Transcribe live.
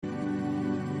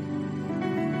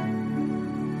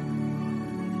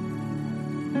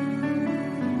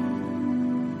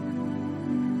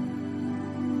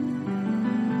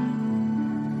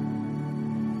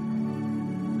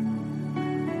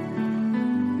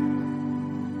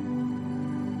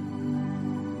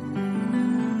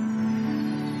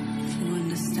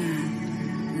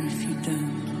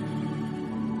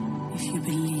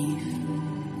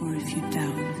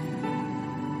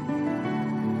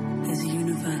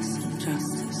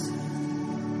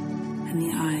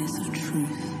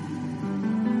truth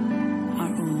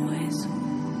are always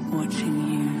watching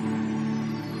you.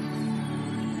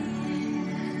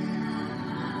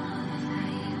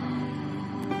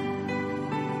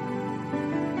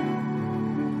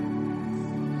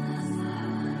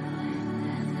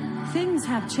 Things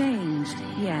have changed,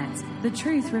 yet the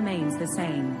truth remains the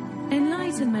same.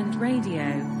 Enlightenment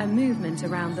Radio, a movement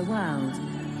around the world,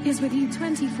 is with you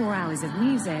 24 hours of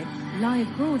music, live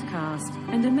broadcast,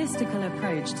 and a mystical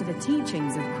approach to the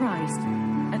teachings of Christ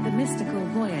at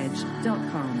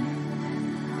themysticalvoyage.com.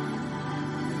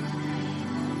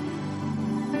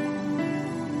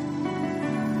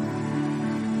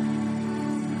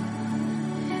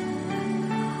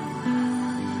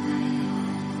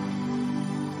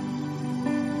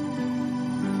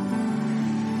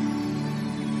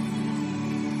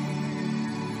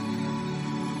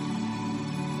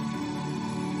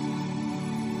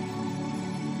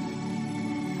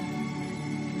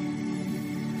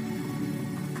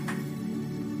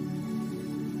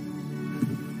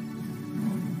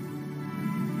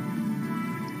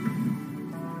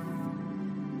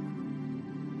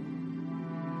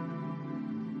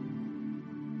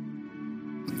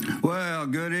 Well,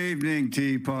 good evening,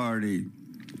 Tea Party.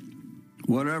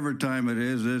 Whatever time it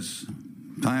is, it's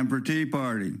time for Tea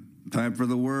Party, time for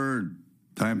the Word,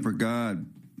 time for God,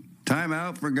 time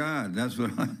out for God. That's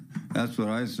what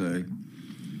I say.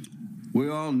 We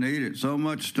all need it. So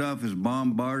much stuff has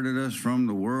bombarded us from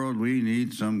the world. We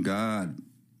need some God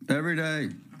every day.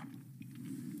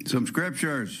 Some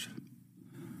scriptures.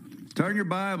 Turn your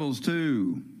Bibles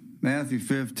to Matthew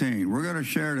 15. We're going to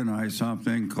share tonight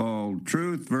something called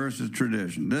Truth versus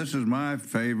Tradition. This is my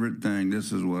favorite thing.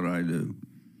 This is what I do.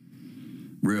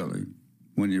 Really,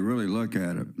 when you really look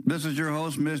at it. This is your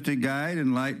host, Mystic Guide,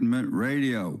 Enlightenment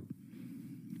Radio.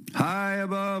 High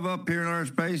above, up here in our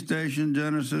space station,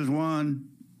 Genesis 1,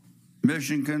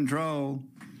 Mission Control.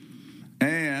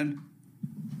 And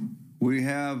we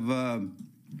have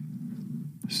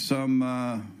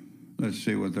let's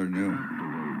see what they're doing.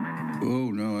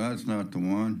 Oh, no, that's not the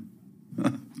one.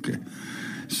 Okay.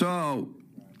 So,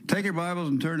 take your Bibles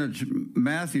and turn to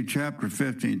Matthew chapter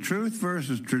 15. Truth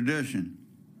versus tradition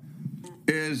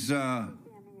is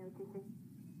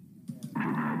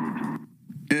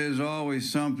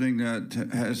always something that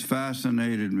has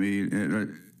fascinated me.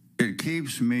 It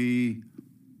keeps me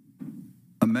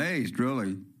amazed,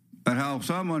 really, at how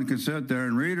someone can sit there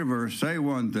and read a verse, say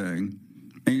one thing,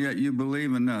 and yet you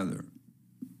believe another.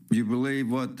 You believe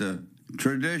what the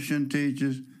tradition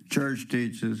teaches, church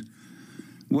teaches,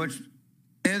 which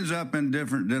ends up in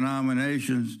different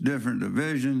denominations, different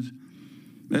divisions.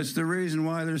 It's the reason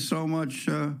why there's so much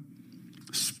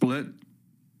split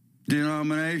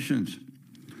denominations.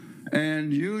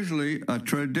 And usually a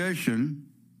tradition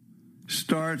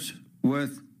starts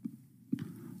with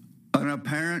an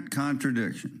apparent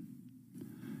contradiction.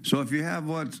 So if you have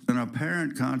what's an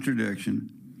apparent contradiction,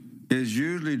 is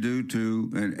usually due to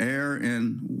an error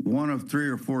in one of three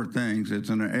or four things. It's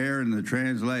an error in the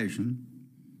translation.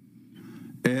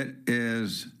 It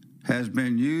has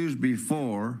been used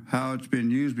before. How it's been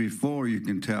used before, you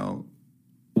can tell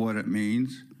what it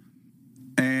means.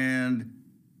 And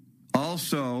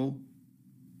also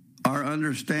our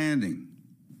understanding.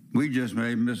 We just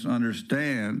may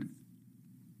misunderstand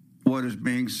what is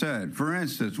being said. For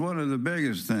instance, one of the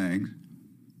biggest things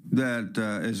that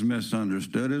is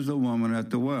misunderstood is the woman at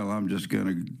the well. I'm just going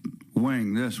to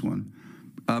wing this one.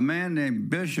 A man named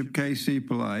Bishop K.C.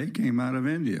 Pillai came out of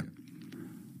India.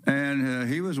 And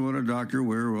he was one of Dr.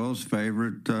 Wierwill's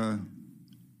favorite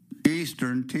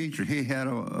Eastern teachers. He had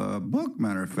a book,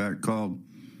 matter of fact, called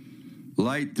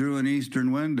Light Through an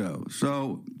Eastern Window.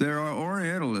 So there are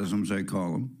Orientalisms, they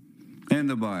call them, in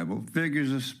the Bible,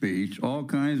 figures of speech, all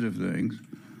kinds of things,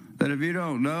 that if you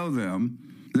don't know them,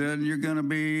 then you're going to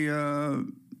be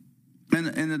in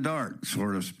the dark,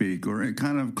 so to speak, or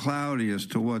kind of cloudy as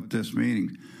to what this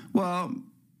means. Well,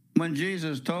 when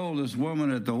Jesus told this woman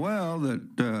at the well that,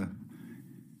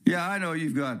 I know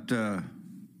you've got,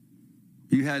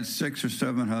 you had 6 or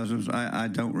 7 husbands. I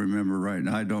don't remember right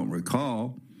now. I don't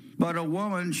recall. But a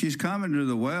woman, she's coming to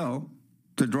the well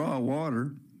to draw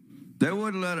water. They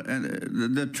wouldn't let her, and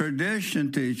the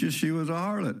tradition teaches she was a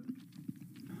harlot.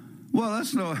 Well,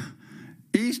 that's no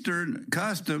Eastern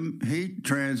custom, he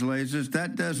translates this,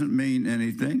 that doesn't mean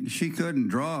anything. She couldn't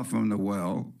draw from the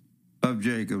well of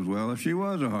Jacob's well if she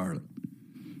was a harlot.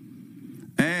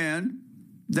 And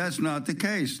that's not the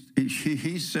case.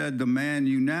 He said the man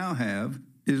you now have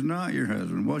is not your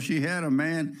husband. Well, she had a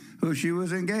man who she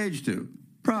was engaged to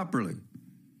properly.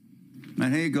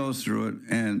 And he goes through it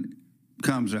and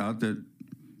comes out that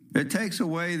it takes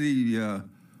away the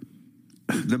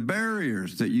the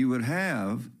barriers that you would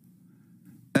have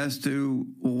as to,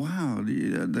 wow,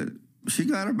 she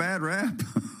got a bad rap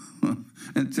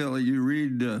until you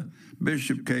read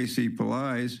Bishop K.C.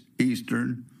 Pillai's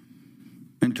Eastern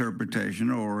interpretation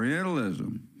of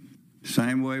Orientalism.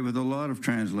 Same way with a lot of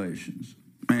translations.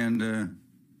 And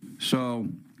so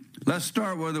let's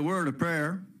start with a word of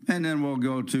prayer, and then we'll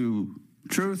go to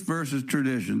truth versus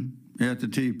tradition at the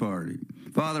Tea Party.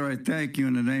 Father, I thank you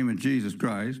in the name of Jesus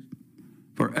Christ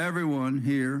for everyone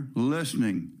here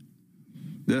listening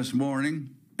this morning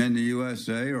in the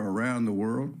USA or around the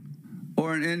world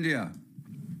or in India.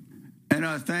 And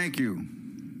I thank you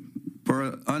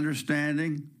for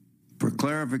understanding, for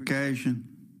clarification,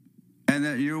 and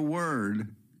that your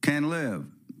word can live,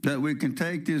 that we can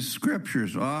take these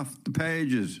scriptures off the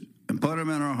pages and put them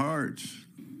in our hearts.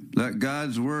 Let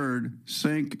God's word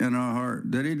sink in our heart,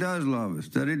 that he does love us,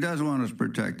 that he does want us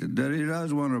protected, that he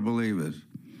does want to believe us.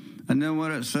 And then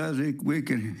when it says we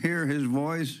can hear his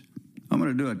voice, I'm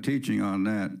going to do a teaching on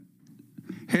that.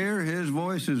 Hear his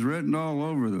voice is written all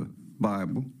over the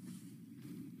Bible.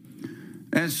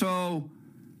 And so,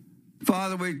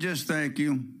 Father, we just thank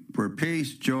you for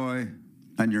peace, joy,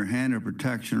 and your hand of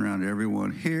protection around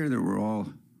everyone here, that we're all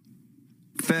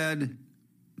fed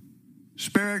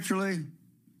spiritually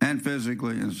and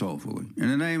physically and soulfully. In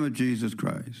the name of Jesus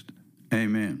Christ,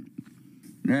 amen.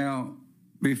 Now,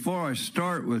 before I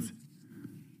start with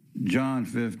John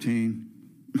 15,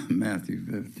 Matthew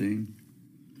 15,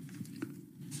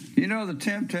 you know, the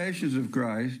temptations of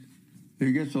Christ,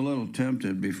 he gets a little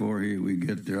tempted before we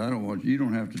get there. You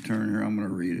don't have to turn here. I'm going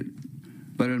to read it.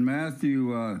 But in Matthew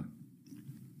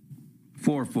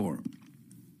 4:4,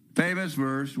 famous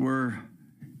verse where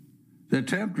the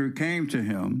tempter came to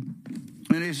him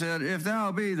and he said, if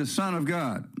thou be the Son of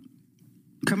God,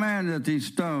 command that these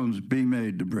stones be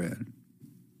made to bread.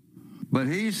 But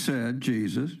he said,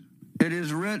 Jesus, it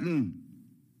is written.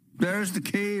 There's the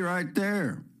key right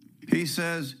there. He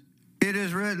says, it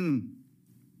is written.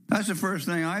 That's the first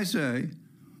thing I say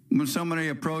when somebody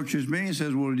approaches me and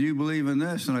says, well, do you believe in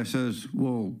this? And I says,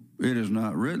 well, it is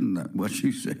not written that what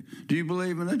you say. Do you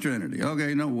believe in the Trinity?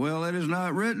 Okay, no, well, it is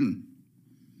not written.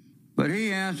 But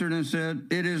he answered and said,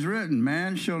 it is written,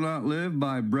 man shall not live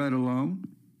by bread alone,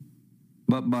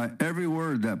 but by every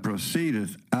word that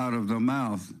proceedeth out of the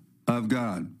mouth of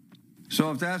God.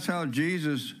 So if that's how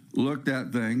Jesus looked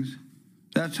at things,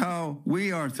 that's how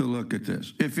we are to look at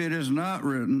this. If it is not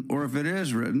written, or if it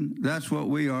is written, that's what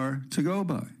we are to go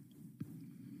by.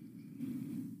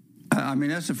 I mean,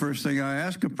 that's the first thing I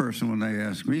ask a person when they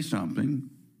ask me something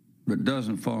that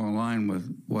doesn't fall in line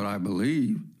with what I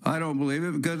believe. I don't believe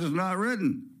it because it's not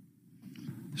written.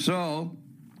 So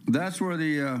that's where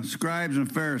the scribes and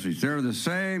Pharisees, they're the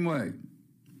same way.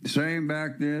 Same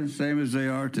back then, same as they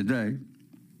are today.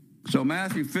 So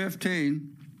Matthew 15,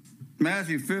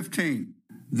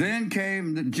 then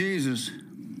came Jesus,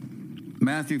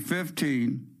 Matthew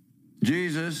 15,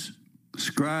 Jesus,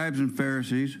 scribes and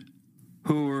Pharisees,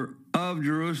 who were of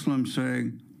Jerusalem,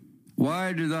 saying,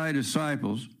 why do thy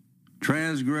disciples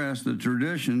transgress the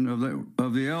tradition of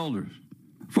the elders?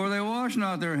 For they wash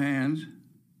not their hands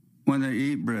when they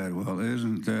eat bread. Well,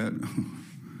 isn't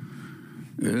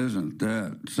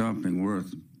that something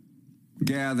worth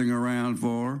gathering around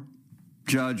for?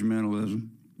 Judgmentalism.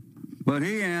 But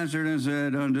he answered and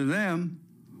said unto them,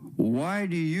 why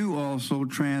do you also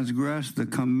transgress the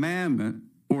commandment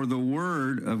or the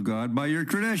word of God by your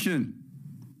tradition?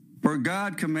 For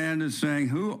God commanded, saying,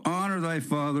 who honor thy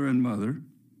father and mother,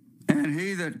 and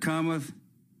he that cometh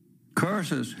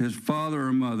curses his father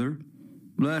or mother,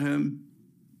 let him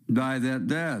die that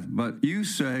death. But you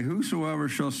say, whosoever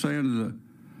shall say unto the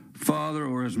father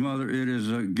or his mother, it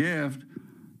is a gift,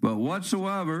 but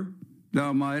whatsoever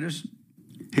thou mightest,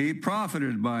 he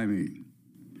profited by me.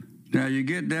 Now you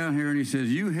get down here and he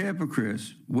says, you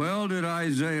hypocrites, well did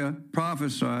Isaiah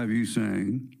prophesy of you,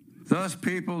 saying, thus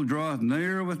people draweth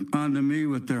near unto me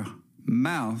with their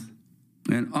mouth,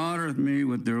 and honoreth me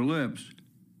with their lips,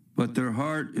 but their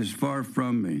heart is far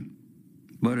from me.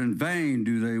 But in vain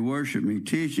do they worship me,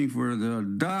 teaching for the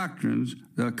doctrines,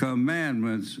 the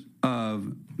commandments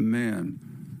of men.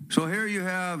 So here you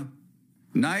have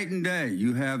night and day.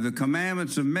 You have the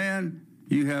commandments of men,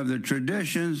 you have the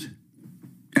traditions,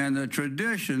 and the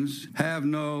traditions have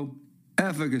no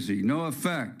efficacy, no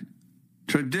effect.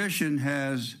 Tradition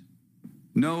has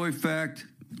no effect,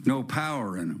 no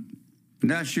power in them. And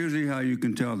that's usually how you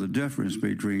can tell the difference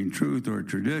between truth or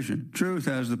tradition. Truth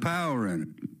has the power in it.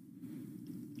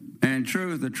 And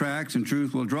truth attracts, and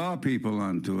truth will draw people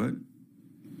onto it.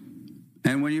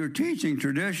 And when you're teaching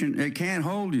tradition, it can't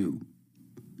hold you.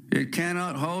 It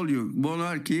cannot hold you, will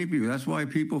not keep you. That's why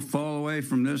people fall away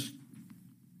from this.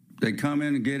 They come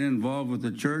in and get involved with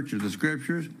the church or the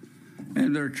scriptures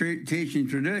and their teaching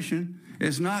tradition.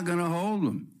 It's not going to hold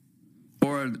them.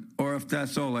 Or if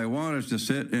that's all they want is to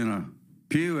sit in a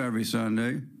pew every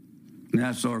Sunday, and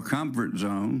that's their comfort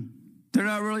zone, they're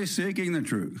not really seeking the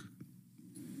truth.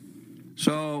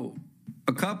 So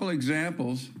a couple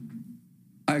examples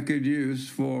I could use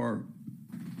for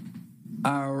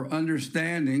our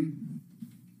understanding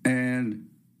and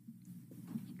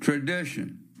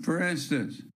tradition. For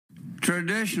instance,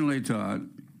 traditionally taught,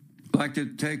 like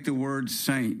to take the word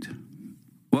saint.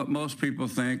 What most people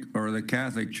think, or the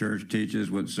Catholic Church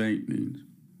teaches what saint means.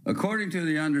 According to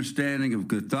the understanding of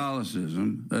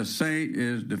Catholicism, a saint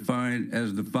is defined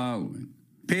as the following: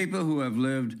 people who have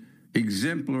lived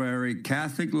exemplary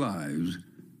Catholic lives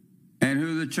and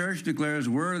who the Church declares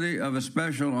worthy of a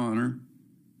special honor.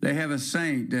 They have a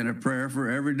saint and a prayer for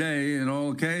every day and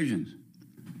all occasions.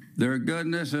 Their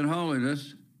goodness and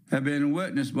holiness have been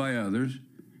witnessed by others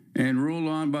and ruled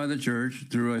on by the Church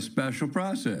through a special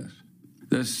process.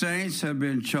 The saints have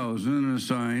been chosen and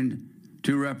assigned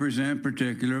to represent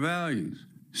particular values.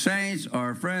 Saints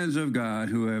are friends of God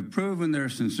who have proven their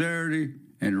sincerity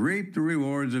and reaped the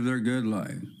rewards of their good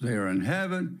lives. They are in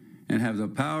heaven and have the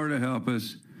power to help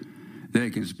us. They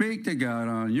can speak to God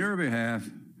on your behalf,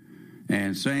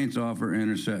 and saints offer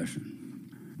intercession.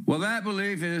 Well, that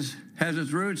belief has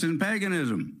its roots in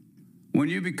paganism. When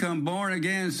you become born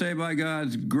again, saved by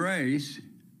God's grace,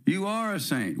 you are a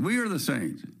saint. We are the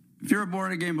saints. If you're a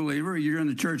born-again believer, you're in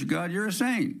the Church of God, you're a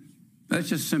saint. That's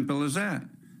just simple as that.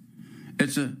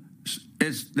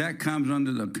 That comes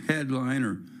under the headline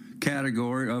or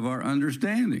category of our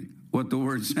understanding, what the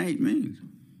word saint means.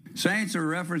 Saints are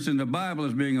referenced in the Bible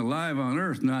as being alive on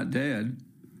earth, not dead,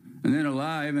 and then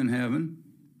alive in heaven,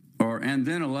 and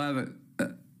then alive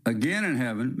again in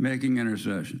heaven, making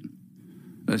intercession.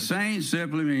 A saint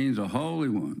simply means a holy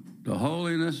one. The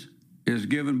holiness is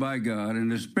given by God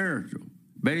and is spiritual,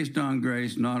 based on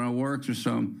grace, not on works or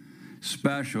some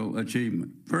special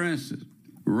achievement. For instance,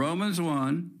 Romans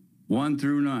 1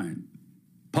 through 9.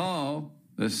 Paul,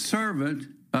 a servant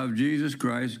of Jesus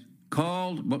Christ,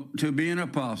 called to be an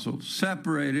apostle,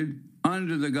 separated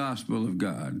under the gospel of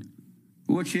God,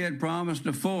 which he had promised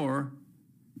afore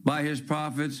by his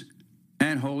prophets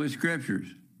and holy scriptures,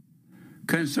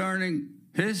 concerning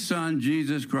his Son,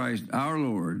 Jesus Christ, our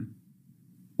Lord,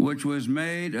 which was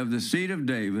made of the seed of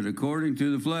David according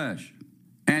to the flesh,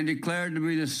 and declared to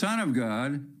be the Son of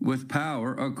God with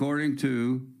power according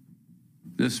to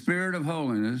the Spirit of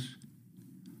holiness,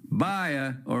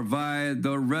 via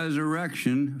the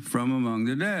resurrection from among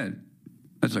the dead.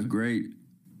 That's a great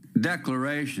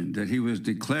declaration that he was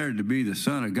declared to be the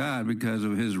Son of God because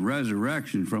of his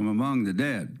resurrection from among the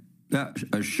dead. That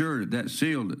assured it, that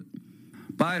sealed it.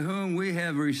 By whom we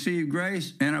have received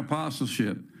grace and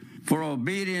apostleship for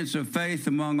obedience of faith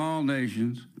among all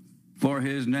nations for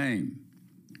his name,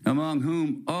 among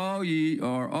whom all ye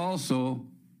are also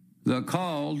the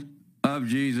called of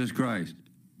Jesus Christ.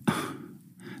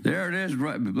 There it is,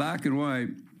 black and white.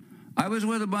 I was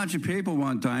with a bunch of people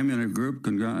one time in a group.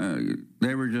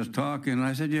 They were just talking, and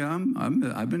I said, "Yeah,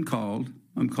 I've been called.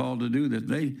 I'm called to do this."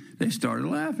 They started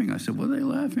laughing. I said, "What are they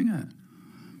laughing at?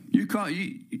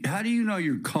 How do you know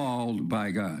you're called by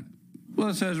God?" Well,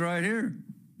 it says right here,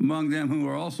 among them who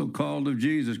are also called of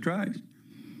Jesus Christ.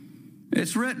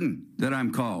 It's written that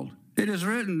I'm called. It is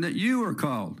written that you are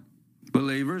called.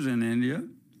 Believers in India,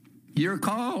 you're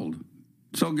called.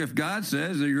 So if God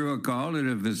says that you're called, and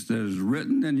if it's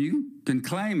written, then you can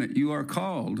claim it. You are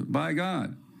called by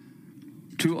God.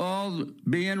 To all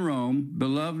be in Rome,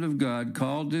 beloved of God,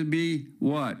 called to be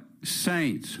what?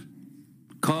 Saints.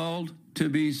 Called to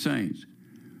be saints.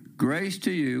 Grace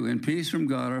to you and peace from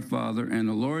God our Father and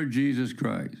the Lord Jesus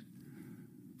Christ.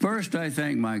 First, I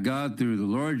thank my God through the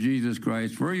Lord Jesus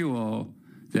Christ for you all,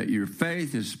 that your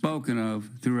faith is spoken of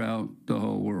throughout the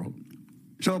whole world.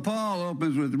 So Paul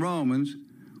opens with Romans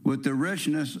with the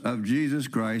richness of Jesus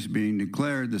Christ being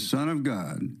declared the Son of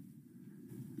God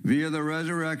via the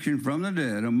resurrection from the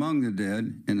dead, among the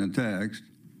dead in the text,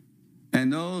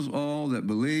 and those all that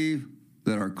believe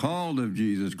that are called of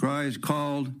Jesus Christ,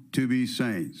 called to be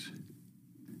saints.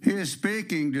 He is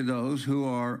speaking to those who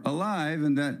are alive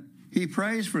and that he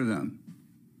prays for them.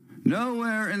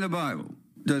 Nowhere in the Bible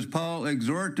does Paul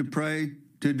exhort to pray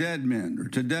to dead men or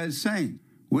to dead saints.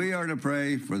 We are to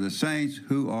pray for the saints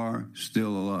who are still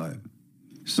alive.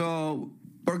 So,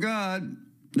 for God,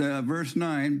 verse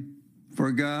 9,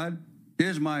 for God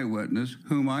is my witness,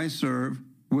 whom I serve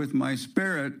with my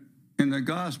spirit in the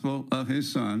gospel of his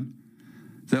Son,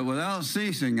 that without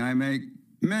ceasing I make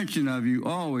mention of you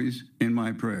always in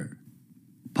my prayer.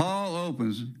 Paul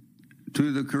opens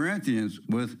to the Corinthians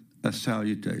with a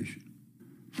salutation.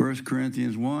 1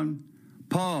 Corinthians 1,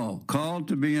 Paul, called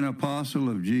to be an apostle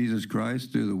of Jesus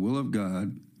Christ through the will of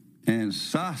God, and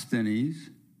Sosthenes,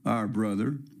 our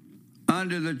brother,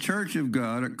 unto the church of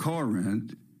God at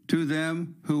Corinth, to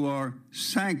them who are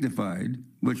sanctified,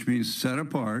 which means set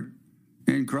apart,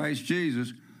 in Christ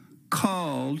Jesus,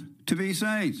 called to be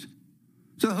saints.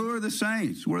 So who are the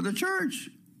saints? We're the church.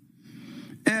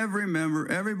 Every member,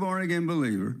 every born-again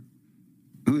believer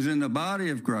who's in the body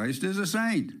of Christ is a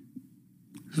saint.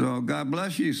 So God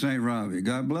bless you, St. Robbie.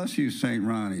 God bless you, St.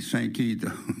 Ronnie, St. Keith.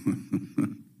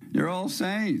 You're all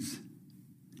saints.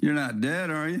 You're not dead,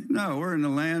 are you? No, we're in the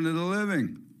land of the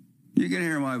living. You can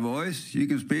hear my voice. You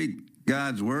can speak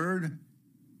God's word.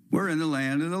 We're in the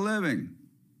land of the living.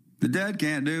 The dead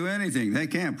can't do anything. They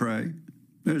can't pray.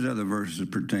 There's other verses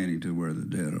pertaining to where the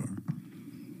dead are.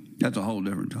 That's a whole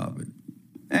different topic.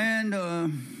 And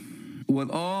with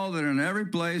all that are in every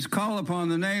place, call upon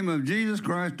the name of Jesus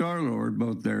Christ our Lord,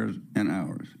 both theirs and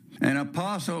ours. An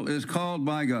apostle is called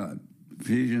by God.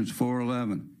 Ephesians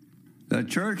 4:11. The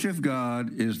church of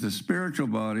God is the spiritual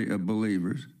body of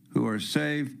believers who are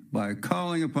saved by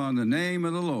calling upon the name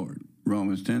of the Lord,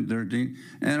 Romans 10:13,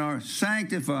 and are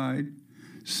sanctified,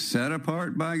 set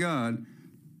apart by God,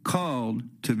 called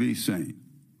to be saints.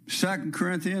 2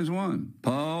 Corinthians 1,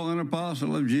 Paul, an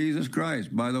apostle of Jesus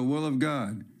Christ by the will of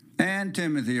God, and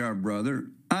Timothy, our brother,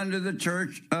 unto the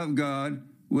church of God,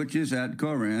 which is at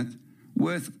Corinth,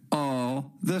 with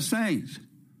all the saints.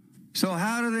 So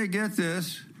how do they get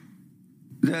this,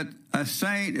 that a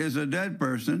saint is a dead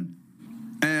person,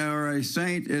 or a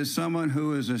saint is someone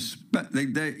who is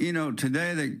today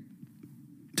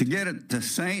to get it to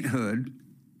sainthood,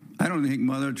 I don't think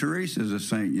Mother Teresa is a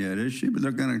saint yet, is she? But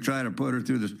they're going to try to put her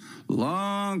through this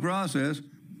long process,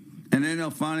 and then they'll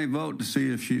finally vote to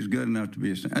see if she's good enough to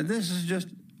be a saint. And this is just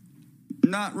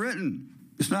not written.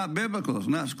 It's not biblical. It's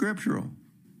not scriptural.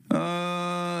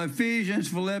 Ephesians,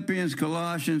 Philippians,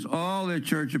 Colossians, all the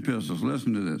church epistles.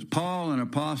 Listen to this. Paul, an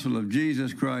apostle of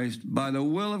Jesus Christ, by the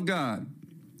will of God,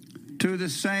 to the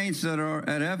saints that are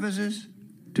at Ephesus,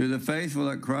 to the faithful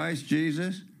at Christ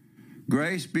Jesus,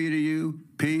 grace be to you,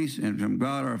 peace, and from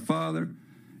God our Father,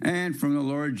 and from the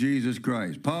Lord Jesus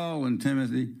Christ. Paul and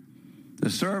Timothy,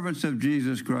 the servants of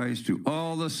Jesus Christ, to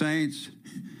all the saints.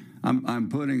 I'm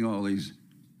putting all these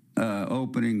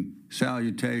opening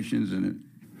salutations in it.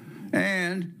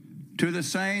 And to the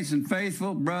saints and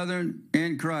faithful brethren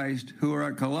in Christ who are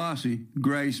at Colossae,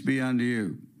 grace be unto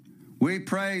you. We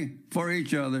pray for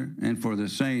each other and for the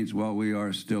saints while we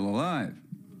are still alive.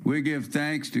 We give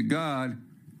thanks to God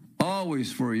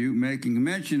always for you, making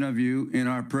mention of you in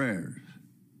our prayers.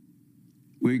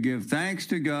 We give thanks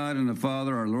to God and the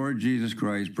Father, our Lord Jesus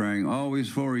Christ, praying always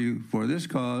for you. For this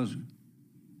cause,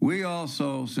 we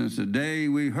also, since the day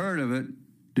we heard of it,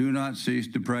 do not cease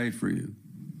to pray for you.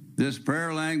 This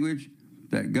prayer language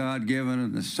that God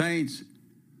given the saints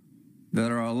that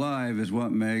are alive is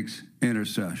what makes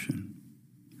intercession.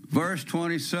 Verse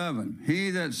 27,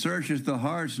 he that searcheth the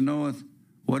hearts knoweth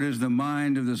what is the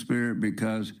mind of the Spirit,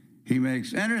 because he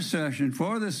makes intercession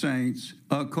for the saints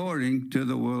according to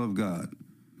the will of God.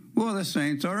 Well, the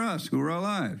saints are us who are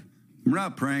alive. We're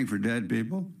not praying for dead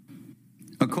people.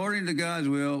 According to God's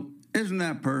will, isn't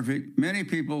that perfect? Many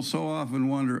people so often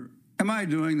wonder, am I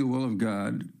doing the will of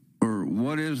God? Or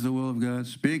what is the will of God?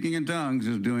 Speaking in tongues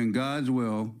is doing God's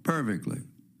will perfectly.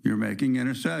 You're making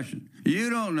intercession. You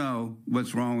don't know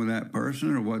what's wrong with that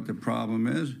person or what the problem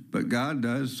is, but God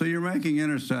does. So you're making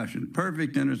intercession,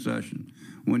 perfect intercession,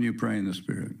 when you pray in the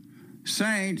Spirit.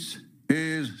 Saints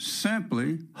is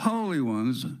simply holy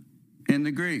ones in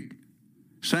the Greek,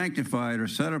 sanctified or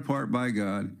set apart by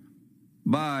God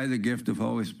by the gift of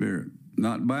Holy Spirit,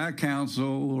 not by a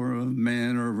council or a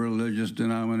man or a religious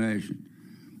denomination.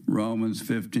 Romans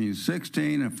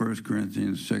 15:16 and 1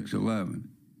 Corinthians 6:11.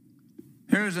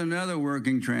 Here's another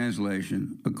working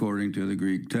translation according to the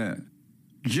Greek text.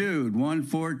 Jude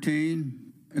 1:14.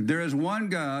 There is one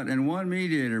God and one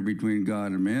mediator between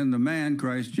God and men, the man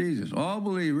Christ Jesus. All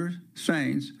believers,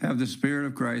 saints, have the Spirit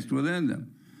of Christ within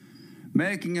them,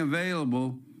 making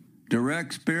available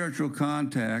direct spiritual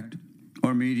contact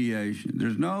or mediation.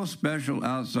 There's no special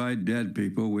outside dead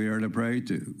people we are to pray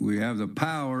to. We have the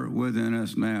power within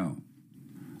us now.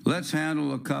 Let's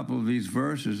handle a couple of these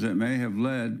verses that may have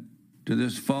led to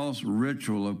this false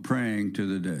ritual of praying to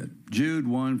the dead. Jude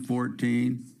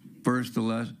 1:14,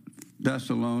 1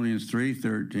 Thessalonians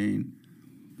 3:13,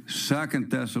 2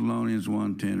 Thessalonians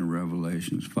 1:10, and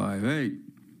Revelations 5:8.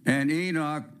 And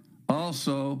Enoch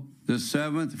also, the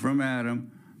seventh from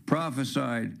Adam,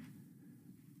 prophesied,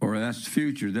 or that's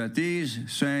future, that these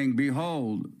saying,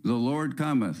 Behold, the Lord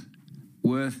cometh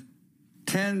with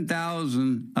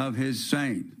 10,000 of his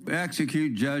saints,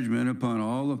 execute judgment upon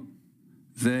all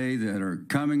they that are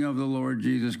coming of the Lord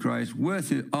Jesus Christ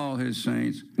with all his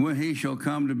saints, when he shall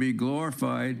come to be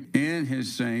glorified in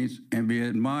his saints and be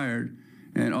admired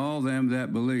in all them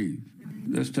that believe.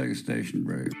 Let's take a station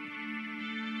break.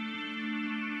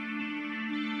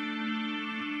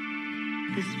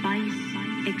 The spice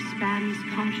expands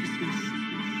consciousness.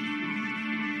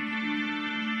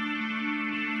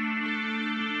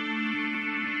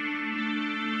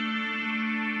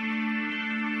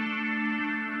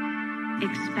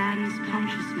 Expands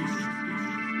consciousness.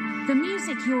 The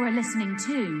music you're listening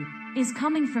to is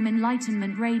coming from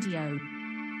Enlightenment Radio.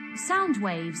 Sound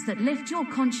waves that lift your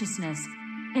consciousness,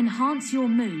 enhance your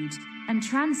mood, and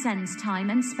transcends time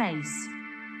and space.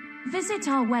 Visit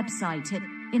our website at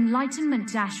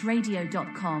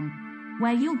enlightenment-radio.com,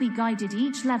 where you'll be guided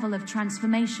each level of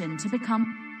transformation to become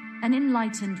an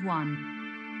enlightened one.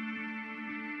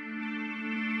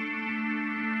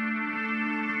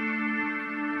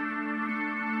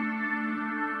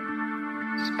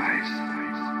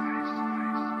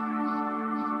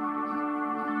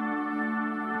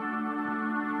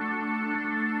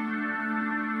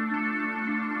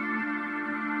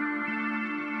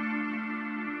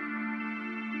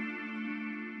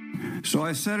 So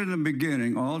I said in the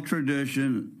beginning, all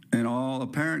tradition and all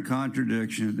apparent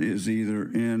contradiction is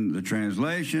either in the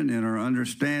translation, in our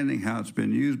understanding, how it's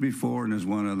been used before, and there's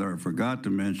one other I forgot to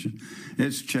mention,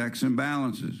 it's checks and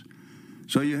balances.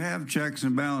 So you have checks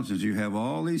and balances. You have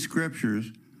all these scriptures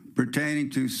pertaining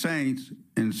to saints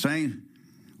and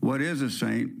what is a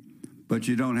saint, but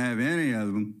you don't have any of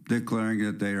them declaring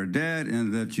that they are dead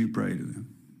and that you pray to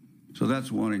them. So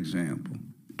that's one example.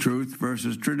 Truth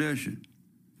versus tradition.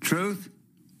 Truth,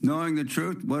 knowing the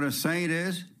truth, what a saint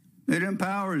is, it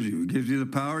empowers you. It gives you the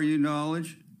power, you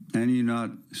knowledge, and you're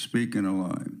not speaking a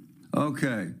lie.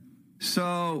 Okay,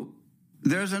 so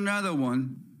there's another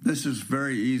one. This is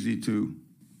very easy too.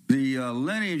 The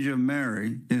lineage of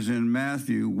Mary is in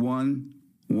Matthew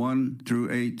 1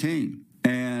 through 18.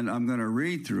 And I'm going to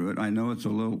read through it. I know it's a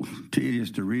little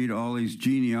tedious to read all these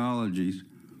genealogies.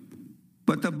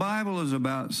 But the Bible is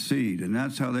about seed, and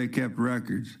that's how they kept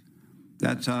records.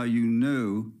 That's how you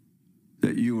knew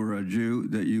that you were a Jew,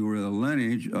 that you were the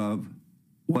lineage of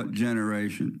what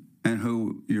generation and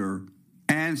who your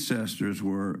ancestors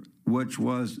were, which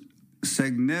was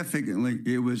significantly,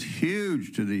 it was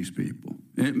huge to these people.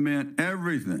 It meant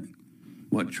everything.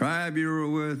 What tribe you were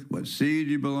with, what seed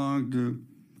you belonged to.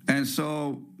 And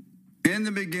so, in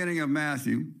the beginning of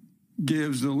Matthew,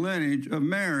 gives the lineage of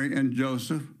Mary and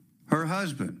Joseph, her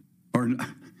husband. Or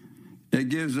it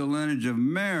gives the lineage of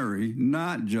Mary,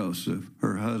 not Joseph,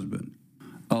 her husband.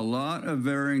 A lot of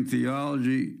varying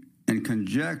theology and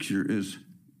conjecture is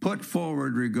put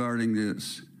forward regarding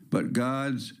this, but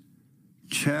God's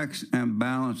checks and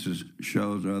balances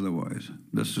shows otherwise.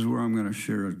 This is where I'm going to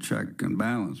share a check and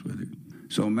balance with you.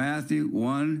 So Matthew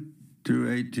 1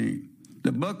 through 18.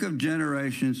 The book of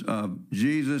generations of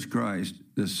Jesus Christ,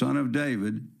 the son of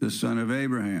David, the son of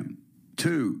Abraham.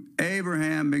 2,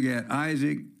 Abraham begat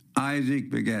Isaac, Isaac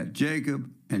begat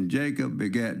Jacob, and Jacob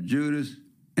begat Judas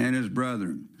and his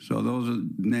brethren. So those are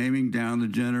naming down the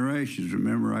generations.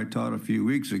 Remember, I taught a few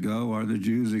weeks ago, are the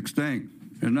Jews extinct?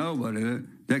 There's nobody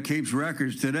that keeps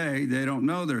records today. They don't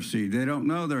know their seed. They don't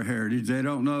know their heritage. They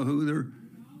don't know who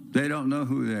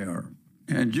they are.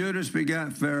 And Judas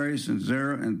begat Phares and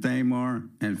Zerah and Thamar,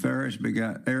 and Phares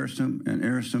begat Arsam, and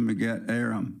Arsam begat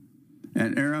Aram.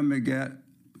 And Aram begat,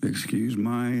 excuse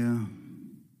my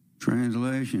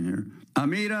translation here,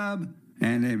 Amminadab,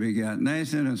 and they begat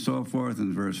Nathan, and so forth.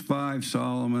 In verse 5,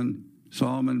 Solomon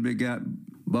begat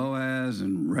Boaz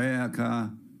and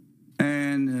Raakah,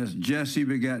 and Jesse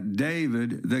begat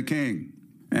David the king.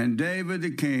 And David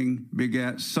the king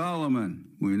begat Solomon,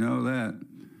 we know that,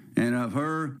 and of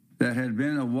her that had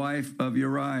been a wife of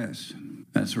Urias.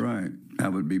 That's right,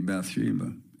 that would be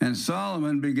Bathsheba. And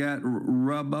Solomon begat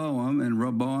Rehoboam, and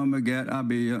Rehoboam begat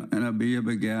Abiah, and Abiah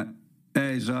begat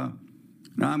Asa.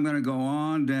 Now I'm going to go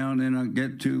on down and I'll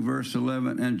get to verse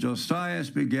 11. And Josias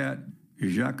begat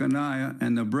Jeconiah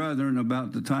and the brethren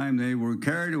about the time they were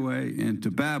carried away into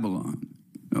Babylon.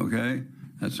 Okay?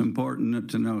 That's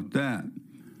important to note that.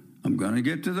 I'm going to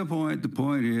get to the point. The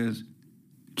point is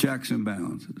checks and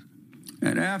balances.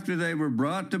 And after they were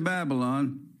brought to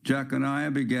Babylon,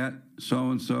 Jeconiah begat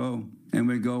so-and-so, and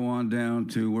we go on down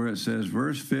to where it says,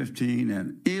 verse 15,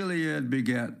 and Eliad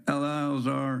begat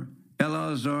Eleazar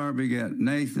begat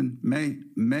Nathan,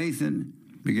 Mathan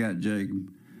begat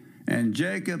Jacob, And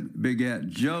Jacob begat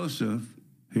Joseph.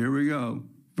 Here we go.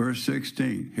 Verse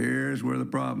 16. Here's where the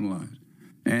problem lies.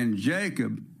 And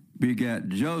Jacob begat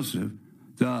Joseph,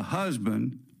 the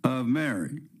husband of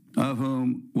Mary, of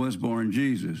whom was born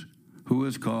Jesus, who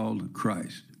is called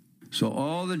Christ. So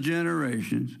all the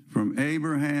generations from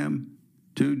Abraham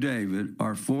to David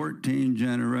are 14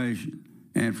 generations.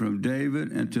 And from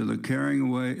David unto the carrying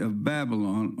away of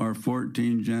Babylon are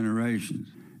 14 generations.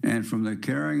 And from the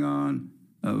carrying on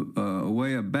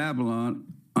away of Babylon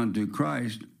unto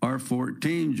Christ are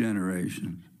 14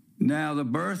 generations. Now the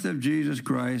birth of Jesus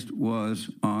Christ was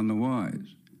on the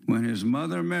wise. When his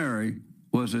mother Mary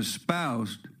was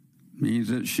espoused, means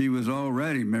that she was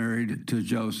already married to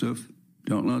Joseph.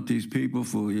 Don't let these people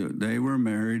fool you. They were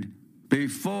married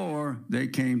before they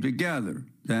came together.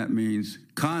 That means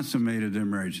consummated their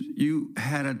marriage. You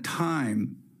had a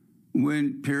time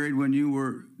period when you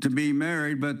were to be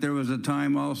married, but there was a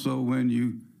time also when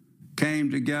you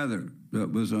came together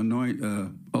that was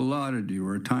allotted you,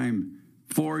 or a time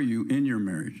for you in your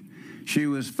marriage. She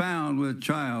was found with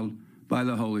child by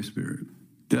the Holy Spirit.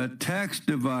 The text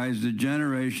divides the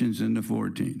generations into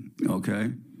 14,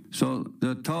 okay? So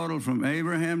the total from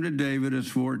Abraham to David is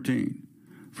 14.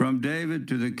 From David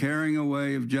to the carrying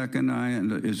away of Jeconiah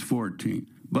is 14.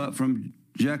 But from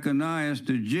Jeconiah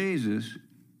to Jesus,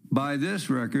 by this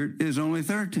record, is only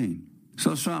 13.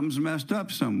 So something's messed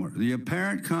up somewhere. The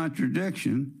apparent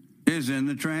contradiction is in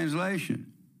the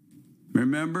translation.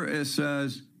 Remember, it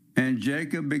says, and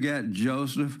Jacob begat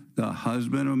Joseph, the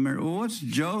husband of Mary. Well, what's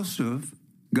Joseph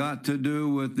got to do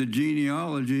with the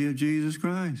genealogy of Jesus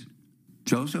Christ?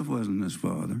 Joseph wasn't his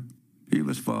father. He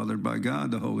was fathered by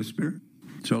God, the Holy Spirit.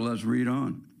 So let's read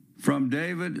on. From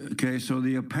David, okay, so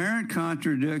the apparent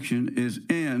contradiction is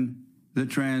in the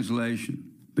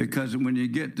translation. Because when you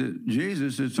get to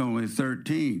Jesus, it's only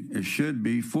 13. It should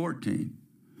be 14.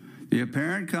 The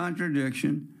apparent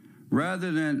contradiction,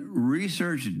 rather than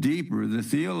research deeper, the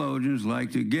theologians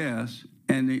like to guess,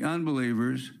 and the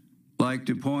unbelievers like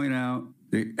to point out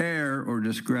the error or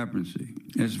discrepancy.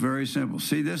 It's very simple.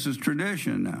 See, this is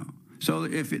tradition now. So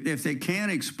if they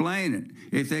can't explain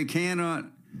it, if they cannot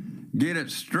get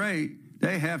it straight,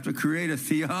 they have to create a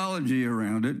theology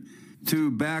around it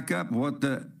to back up what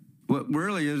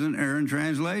really is an error in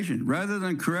translation. Rather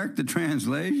than correct the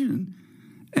translation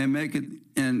and make it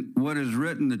in what is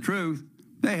written the truth,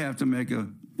 they have to make a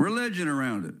religion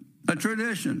around it, a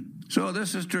tradition. So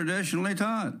this is traditionally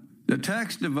taught. The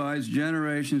text divides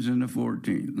generations into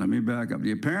 14. Let me back up.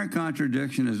 The apparent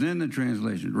contradiction is in the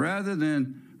translation. Rather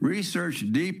than research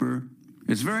deeper,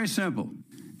 it's very simple.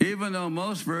 Even though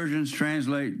most versions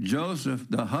translate Joseph,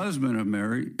 the husband of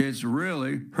Mary, it's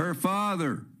really her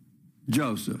father,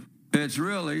 Joseph. It's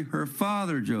really her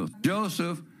father, Joseph.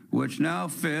 Joseph, which now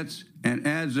fits and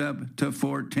adds up to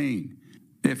 14,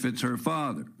 if it's her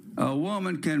father. A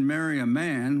woman can marry a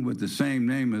man with the same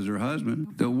name as her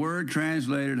husband. The word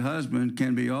translated husband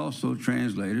can be also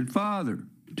translated father.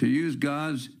 To use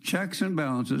God's checks and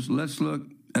balances, let's look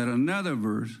at another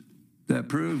verse that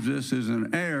proves this is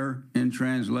an error in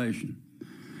translation.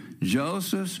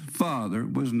 Joseph's father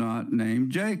was not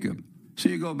named Jacob. So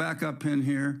you go back up in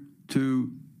here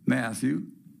to Matthew,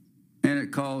 and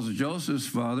it calls Joseph's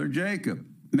father Jacob.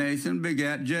 Nathan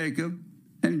begat Jacob,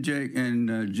 and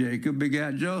Jacob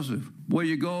begat Joseph. Well,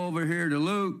 you go over here to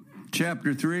Luke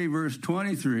chapter 3, verse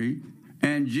 23,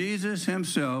 and Jesus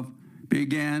himself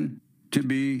began to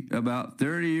be about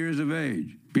 30 years of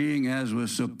age, being as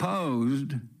was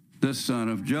supposed the son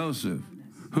of Joseph,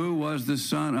 who was the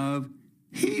son of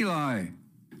Heli.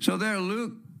 So there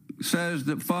Luke says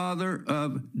the father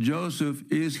of Joseph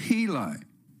is Heli.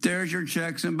 There's your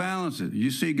checks and balances.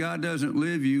 You see, God doesn't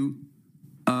leave you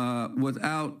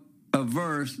without a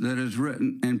verse that is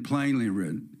written and plainly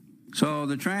written. So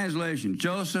the translation,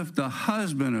 Joseph, the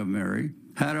husband of Mary,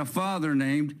 had a father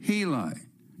named Heli.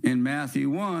 In Matthew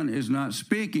 1 is not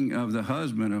speaking of the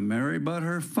husband of Mary, but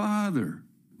her father,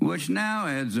 which now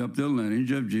adds up the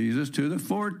lineage of Jesus to the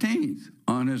 14th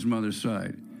on his mother's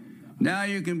side. Now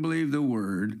you can believe the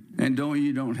word, and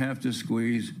you don't have to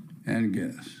squeeze and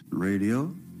guess.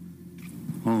 Radio,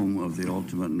 home of the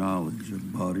ultimate knowledge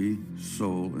of body,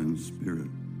 soul, and spirit,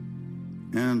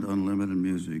 and unlimited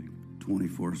music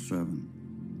 24/7.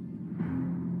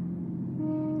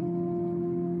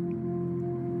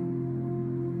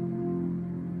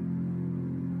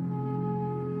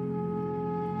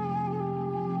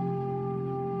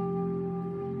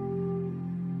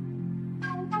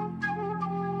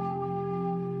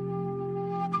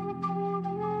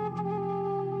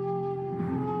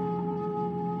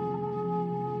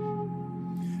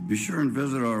 Be sure and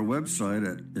visit our website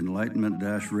at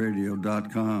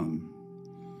enlightenment-radio.com.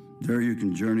 There you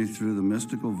can journey through the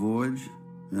mystical voyage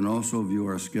and also view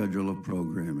our schedule of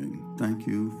programming. Thank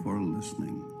you for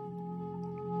listening.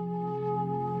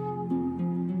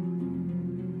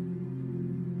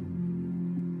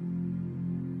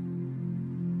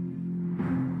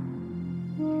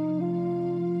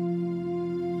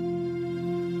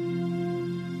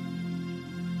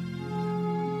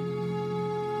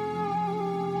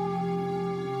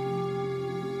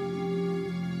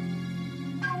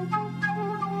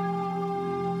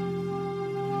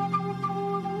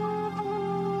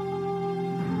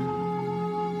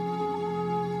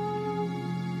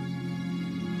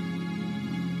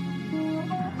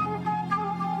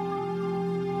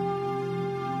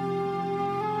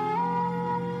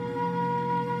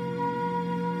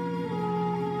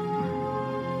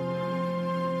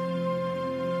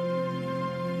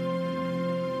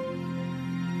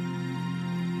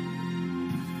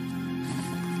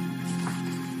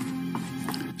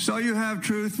 So you have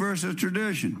truth versus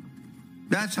tradition.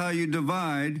 That's how you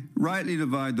rightly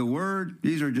divide the word.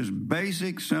 These are just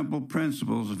basic, simple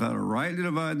principles of how to rightly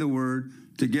divide the word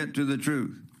to get to the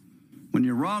truth. When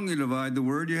you wrongly divide the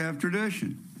word, you have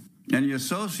tradition. And you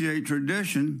associate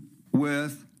tradition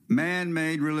with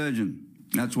man-made religion.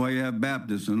 That's why you have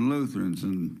Baptists and Lutherans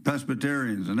and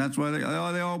Presbyterians, and that's why they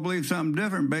all believe something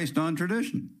different based on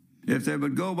tradition. If they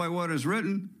would go by what is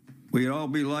written, we'd all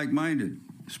be like-minded.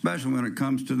 Especially when it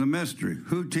comes to the mystery.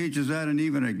 Who teaches that and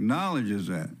even acknowledges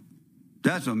that?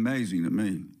 That's amazing to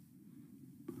me.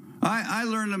 I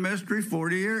learned the mystery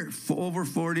over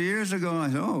 40 years ago, and I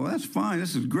said, oh, that's fine,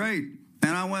 this is great.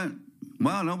 And I went,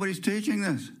 wow, nobody's teaching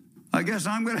this. I guess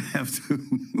I'm going to have to.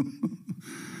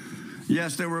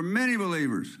 Yes, there were many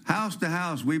believers, house to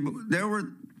house. There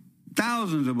were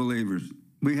thousands of believers.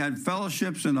 We had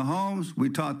fellowships in the homes. We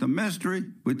taught the mystery.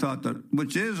 We taught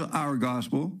which is our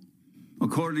gospel,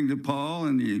 according to Paul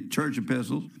in the church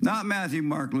epistles, not Matthew,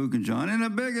 Mark, Luke, and John. And the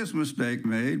biggest mistake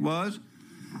made was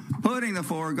putting the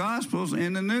four Gospels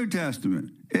in the New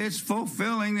Testament. It's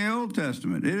fulfilling the Old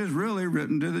Testament. It is really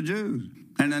written to the Jews.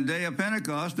 And the day of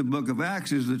Pentecost, the book of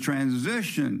Acts, is the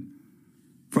transition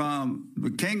from the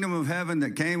kingdom of heaven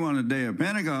that came on the day of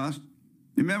Pentecost.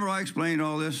 Remember I explained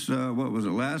all this,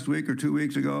 last week or 2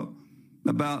 weeks ago,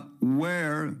 about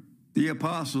where the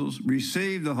apostles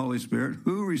received the Holy Spirit.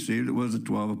 Who received it was the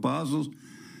 12 apostles.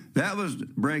 That was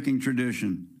breaking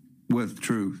tradition with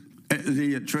truth.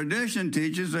 The tradition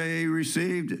teaches they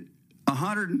received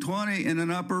 120 in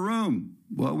an upper room.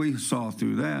 Well, we saw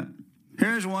through that.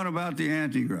 Here's one about the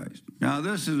Antichrist. Now,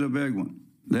 this is a big one.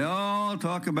 They all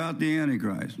talk about the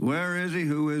Antichrist. Where is he?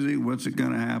 Who is he? What's it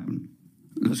going to happen?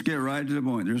 Let's get right to the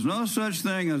point. There's no such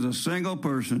thing as a single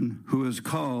person who is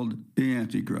called the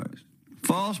Antichrist.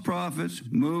 False prophets,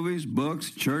 movies, books,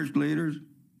 church leaders,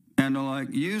 and the like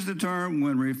use the term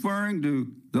when referring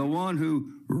to the one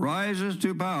who rises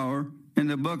to power in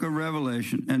the book of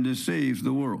Revelation and deceives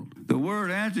the world. The word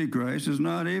Antichrist is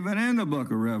not even in the book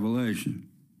of Revelation.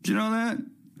 Did you know that?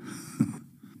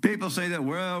 People say that,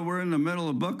 well, we're in the middle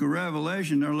of the book of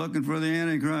Revelation. They're looking for the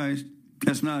Antichrist.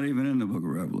 That's not even in the book of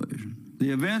Revelation. The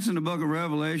events in the book of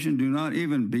Revelation do not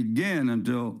even begin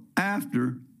until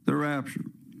after the rapture.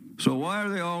 So why are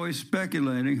they always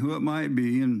speculating who it might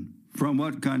be and from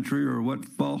what country or what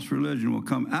false religion will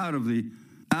come out of it?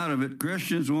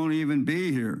 Christians won't even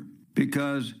be here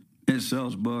because it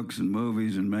sells books and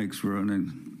movies and makes for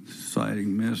an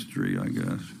exciting mystery, I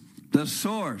guess. The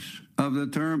source of the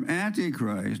term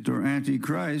Antichrist or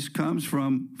Antichrist comes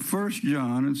from 1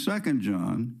 John and 2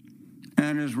 John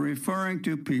and is referring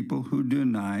to people who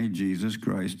deny Jesus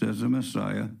Christ as the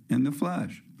Messiah in the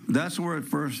flesh. That's where at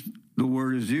first the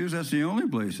word is used. That's the only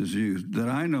place it's used that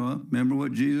I know of. Remember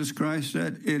what Jesus Christ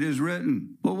said? It is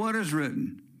written. Well, what is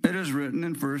written? It is written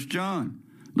in 1 John.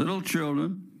 Little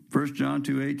children, 1 John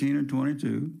 2:18 and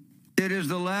 22. It is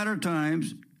the latter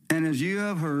times, and as you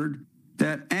have heard,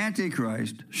 that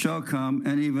Antichrist shall come,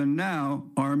 and even now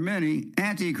are many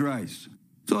Antichrists.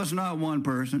 So it's not one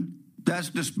person. That's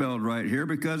dispelled right here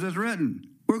because it's written.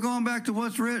 We're going back to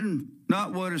what's written,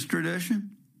 not what is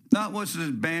tradition. Not what's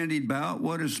bandied about,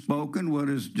 what is spoken, what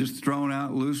is just thrown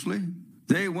out loosely.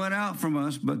 They went out from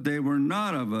us, but they were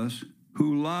not of us,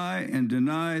 who lie and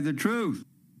deny the truth.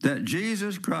 That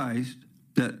Jesus Christ,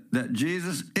 that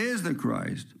Jesus is the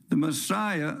Christ, the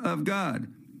Messiah of God.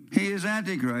 He is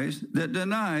Antichrist that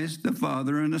denies the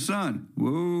Father and the Son.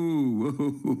 Whoa,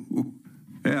 whoa.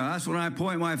 Yeah, that's when I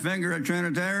point my finger at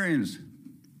Trinitarians.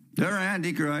 They're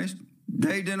Antichrist.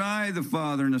 They deny the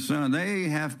Father and the Son. They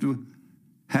have to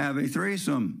have a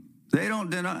threesome.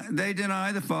 They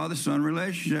deny the Father-Son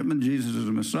relationship, and Jesus is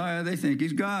the Messiah. They think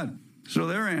he's God. So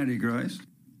they're Antichrist.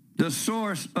 The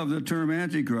source of the term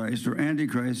Antichrist or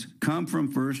Antichrist come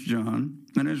from 1 John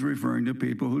and is referring to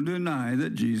people who deny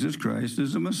that Jesus Christ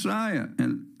is the Messiah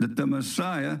and that the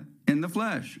Messiah in the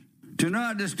flesh. To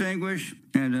not distinguish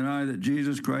and deny that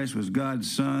Jesus Christ was God's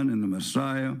Son and the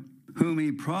Messiah, whom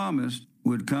he promised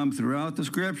would come throughout the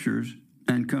Scriptures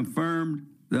and confirmed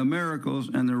the miracles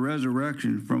and the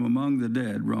resurrection from among the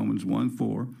dead, Romans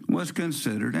 1:4, was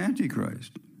considered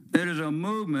Antichrist. It is a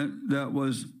movement that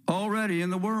was already in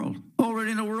the world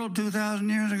 2,000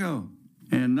 years ago,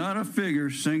 and not a figure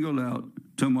singled out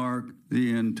to mark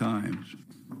the end times.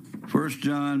 1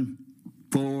 John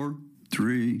 4,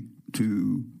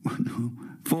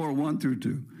 1 through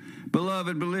 2.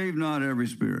 Beloved, believe not every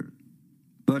spirit,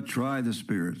 but try the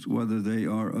spirits, whether they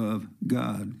are of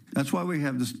God. That's why we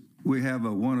have this. We have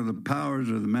one of the powers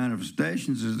of the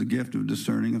manifestations is the gift of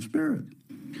discerning of spirit.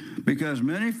 Because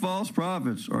many false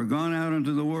prophets are gone out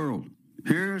into the world.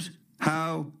 Here's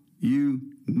how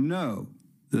you know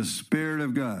the Spirit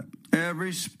of God.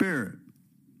 Every spirit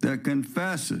that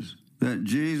confesses that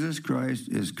Jesus Christ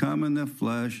is come in the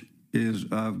flesh is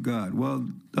of God. Well,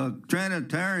 the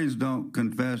Trinitarians don't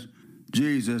confess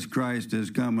Jesus Christ is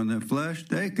come in the flesh.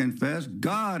 They confess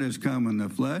God is come in the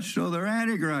flesh, so they're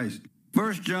Antichrist.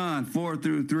 1 John 4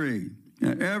 through 3.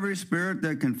 And every spirit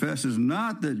that confesses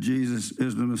not that Jesus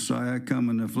is the Messiah come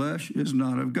in the flesh is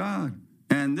not of God.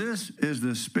 And this is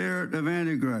the spirit of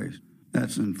Antichrist.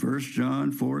 That's in 1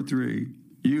 John 4 3.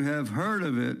 You have heard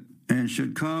of it and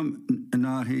should come,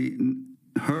 not he,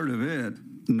 heard of it,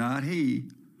 not he,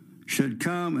 should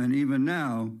come, and even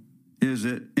now is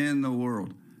it in the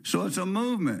world. So it's a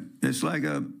movement. It's like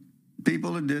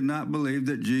people that did not believe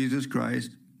that Jesus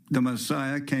Christ, the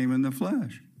Messiah, came in the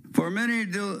flesh. For many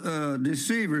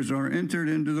deceivers are entered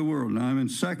into the world. Now I'm in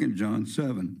 2 John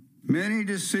 7. Many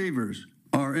deceivers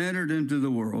are entered into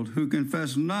the world who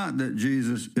confess not that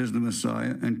Jesus is the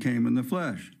Messiah and came in the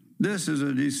flesh. This is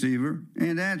a deceiver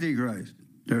and Antichrist.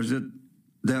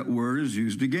 That word is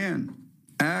used again.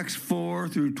 Acts 4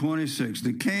 through 26.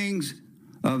 The kings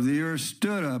of the earth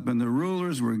stood up, and the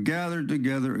rulers were gathered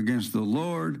together against the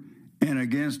Lord and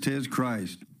against his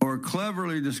Christ, or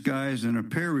cleverly disguised and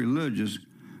appear religious,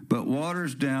 but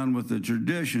waters down with the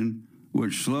tradition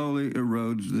which slowly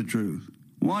erodes the truth.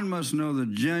 One must know the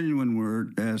genuine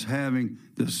word as having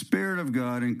the Spirit of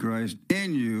God in Christ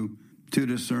in you to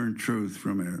discern truth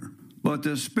from error. But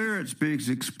the Spirit speaks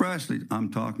expressly. I'm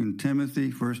talking Timothy,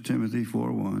 1 Timothy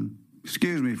 4:1.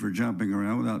 Excuse me for jumping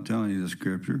around without telling you the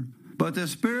scripture. But the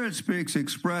Spirit speaks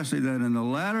expressly that in the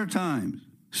latter times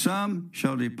some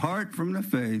shall depart from the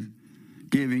faith,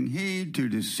 giving heed to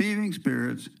deceiving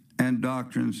spirits and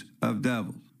doctrines of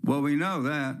devils. Well, we know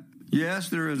that. Yes,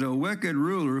 there is a wicked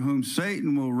ruler whom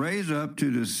Satan will raise up to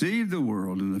deceive the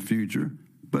world in the future,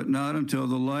 but not until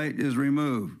the light is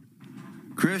removed.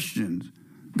 Christians,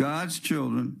 God's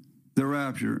children, the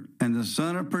rapture, and the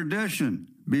son of perdition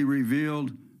be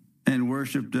revealed and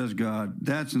worshipped as God.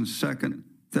 That's in 2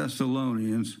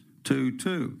 Thessalonians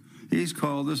 2:2. He's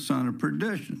called the son of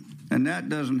perdition. And that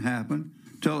doesn't happen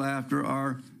till after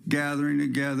our gathering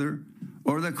together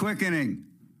or the quickening.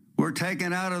 We're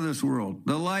taken out of this world.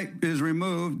 The light is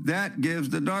removed. That gives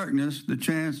the darkness the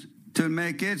chance to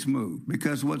make its move,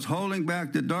 because what's holding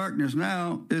back the darkness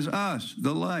now is us,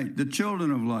 the light, the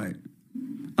children of light.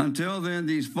 Until then,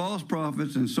 these false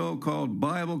prophets and so-called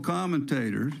Bible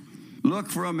commentators look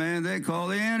for a man they call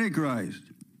the Antichrist.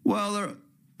 Well,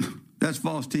 that's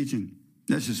false teaching.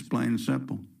 That's just plain and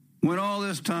simple. When all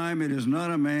this time it is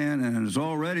not a man and is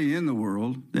already in the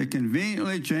world, they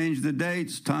conveniently change the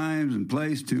dates, times, and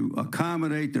place to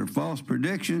accommodate their false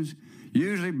predictions,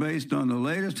 usually based on the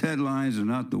latest headlines and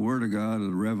not the Word of God or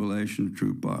the revelation of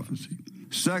true prophecy.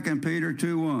 2 Peter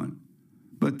 2:1.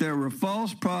 But there were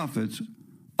false prophets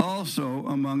also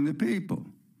among the people,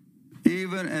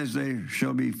 even as there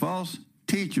shall be false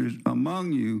teachers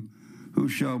among you who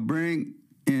shall bring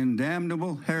in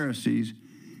damnable heresies,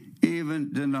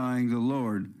 even denying the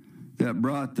Lord that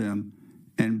brought them,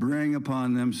 and bring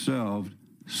upon themselves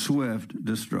swift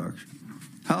destruction.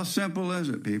 How simple is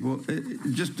it, people?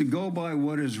 Just to go by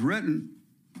what is written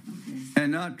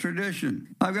and not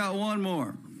tradition. I've got one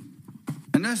more,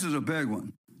 and this is a big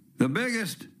one. The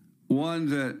biggest one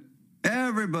that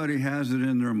everybody has it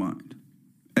in their mind.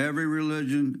 Every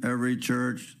religion, every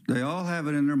church, they all have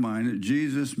it in their mind that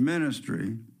Jesus'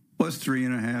 ministry was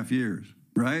 3.5 years,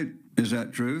 right? Is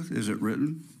that truth? Is it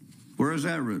written? Where is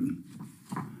that written?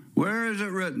 Where is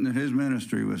it written that his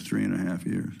ministry was 3.5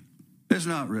 years? It's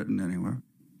not written anywhere.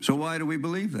 So why do we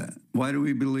believe that? Why do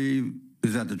we believe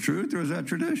Is that the truth or is that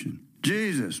tradition?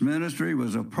 Jesus' ministry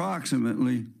was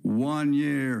approximately 1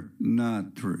 year,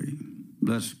 not 3.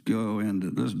 Let's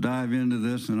dive into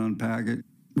this and unpack it,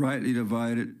 rightly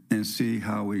divide it, and see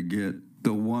how we get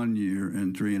the 1 year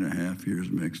and 3.5 years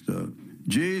mixed up.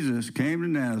 Jesus came to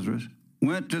Nazareth,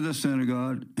 went to the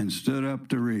synagogue, and stood up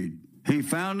to read. He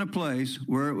found a place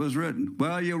where it was written.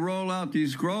 Well, you roll out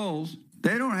these scrolls,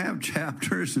 they don't have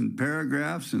chapters and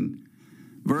paragraphs and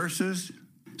verses.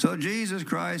 So Jesus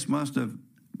Christ must have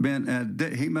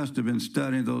been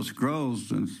studying those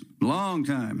scrolls a long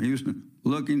time. He was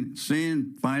looking,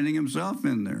 seeing, finding himself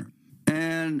in there.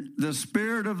 And the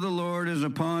Spirit of the Lord is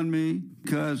upon me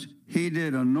because he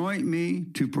did anoint me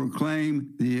to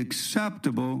proclaim the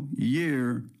acceptable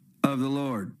year of the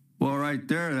Lord. Well, right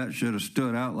there, that should have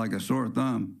stood out like a sore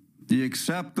thumb. The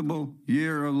acceptable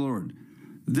year of the Lord.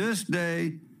 This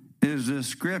day is the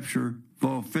scripture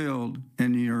fulfilled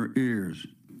in your ears.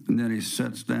 And then he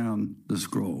sets down the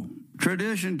scroll.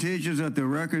 Tradition teaches that the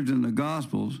records in the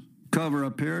Gospels cover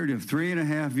a period of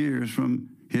 3.5 years from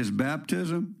his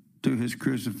baptism to his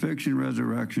crucifixion,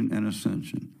 resurrection, and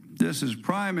ascension. This is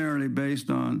primarily based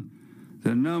on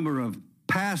the number of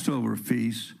Passover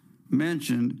feasts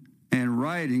mentioned and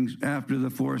writings after the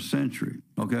 4th century,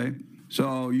 okay?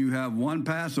 So you have one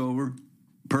Passover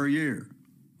per year.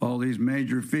 All these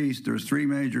major feasts, there's 3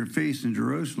 major feasts in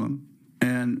Jerusalem,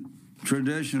 and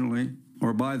traditionally,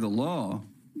 or by the law,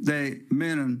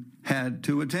 men had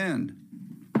to attend.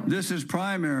 This is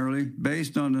primarily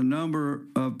based on the number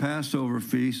of Passover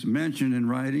feasts mentioned in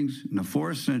writings in the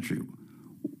 4th century.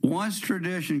 Once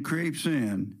tradition creeps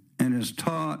in and is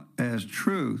taught as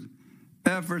truth,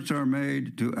 efforts are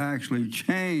made to actually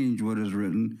change what is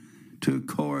written to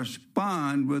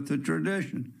correspond with the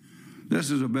tradition.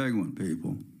 This is a big one,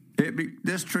 people.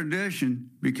 This tradition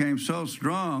became so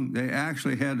strong, they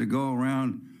actually had to go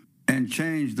around and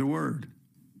change the word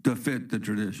to fit the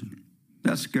tradition.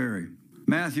 That's scary.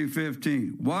 Matthew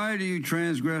 15, why do you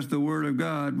transgress the word of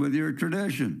God with your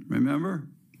tradition? Remember?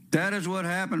 That is what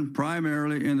happened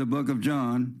primarily in the book of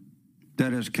John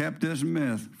that has kept this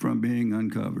myth from being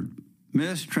uncovered.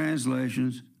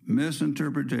 Mistranslations,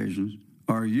 misinterpretations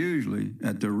are usually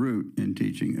at the root in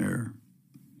teaching error.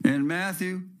 In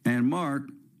Matthew and Mark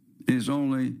is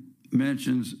only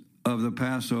mentions of the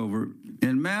Passover.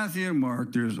 In Matthew and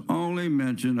Mark, there's only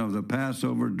mention of the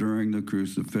Passover during the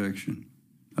crucifixion.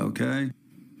 Okay?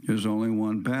 There's only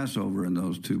one Passover in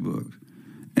those 2 books.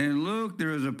 In Luke,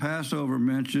 there is a Passover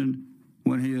mentioned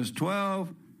when he is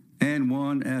 12 and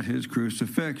one at his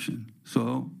crucifixion.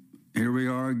 So here we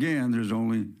are again. There's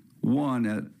only one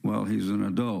he's an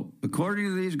adult. According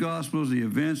to these Gospels, the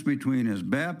events between his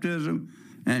baptism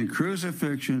and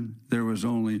crucifixion, there was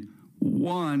only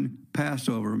one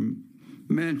Passover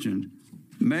mentioned,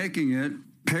 making it,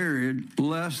 period,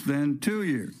 less than 2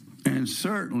 years, and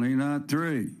certainly not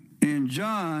 3. In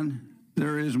John,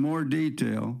 there is more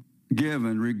detail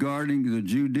given regarding the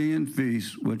Judean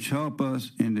feasts, which help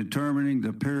us in determining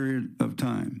the period of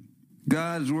time.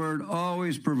 God's word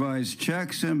always provides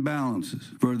checks and balances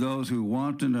for those who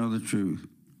want to know the truth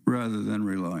rather than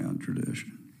rely on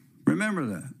tradition. Remember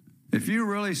that. If you're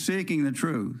really seeking the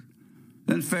truth,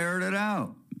 then ferret it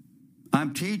out.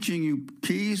 I'm teaching you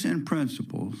keys and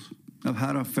principles of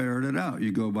how to ferret it out.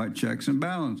 You go by checks and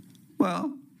balances.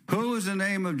 Well, who is the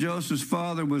name of Joseph's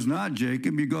father was not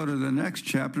Jacob? You go to the next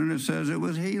chapter and it says it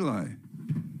was Heli.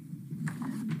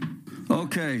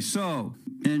 Okay, so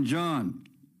in John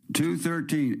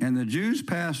 2:13, and the Jews'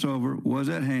 Passover was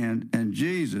at hand, and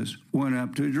Jesus went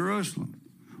up to Jerusalem.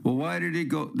 Well, why did he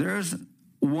go? There's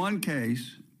one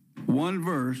case, one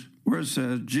verse where it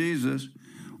says Jesus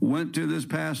went to this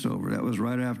Passover. That was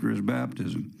right after his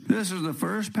baptism. This is the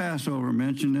first Passover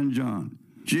mentioned in John.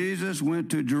 Jesus went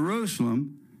to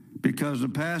Jerusalem because the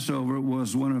Passover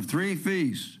was one of 3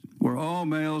 feasts where all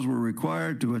males were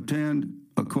required to attend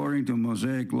according to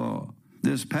Mosaic law.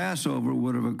 This Passover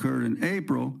would have occurred in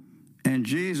April, and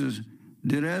Jesus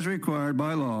did as required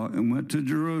by law and went to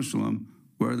Jerusalem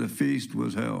where the feast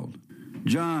was held.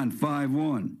 John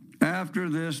 5:1. After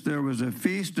this, there was a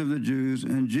feast of the Jews,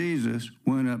 and Jesus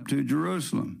went up to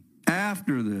Jerusalem.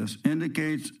 After this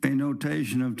indicates a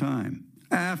notation of time.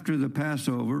 After the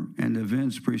Passover and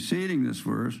events preceding this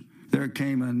verse, there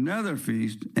came another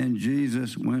feast, and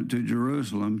Jesus went to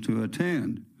Jerusalem to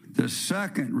attend. The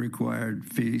second required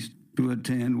feast to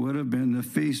attend would have been the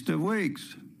Feast of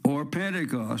Weeks, or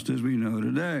Pentecost as we know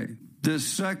today.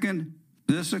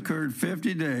 This occurred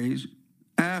 50 days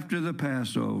after the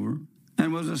Passover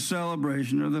and was a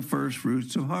celebration of the first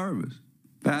fruits of harvest.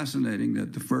 Fascinating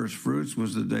that the first fruits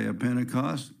was the day of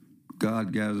Pentecost.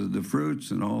 God gathered the fruits,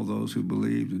 and all those who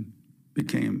believed and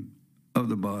became of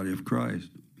the body of Christ.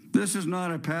 This is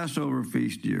not a Passover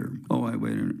feast year. Oh, wait a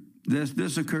minute.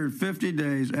 This occurred 50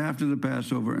 days after the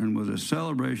Passover and was a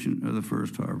celebration of the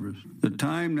first harvest. The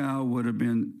time now would have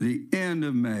been the end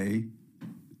of May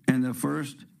and the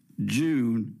 1st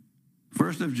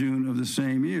of June of the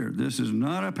same year. This is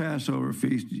not a Passover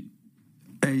feast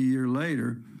a year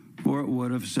later, for it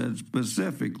would have said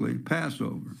specifically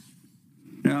Passover.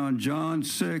 Now in John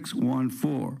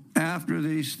 6:1-4, after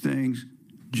these things,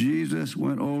 Jesus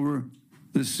went over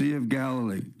the Sea of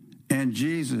Galilee, and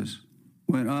Jesus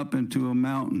went up into a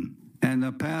mountain, and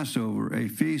the Passover, a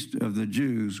feast of the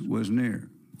Jews, was near.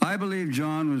 I believe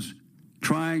John was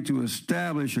trying to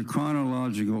establish a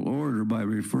chronological order by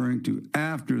referring to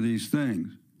after these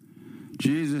things.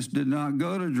 Jesus did not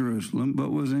go to Jerusalem,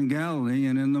 but was in Galilee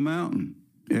and in the mountain.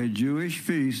 A Jewish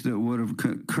feast that would have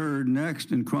occurred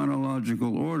next in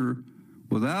chronological order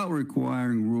without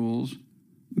requiring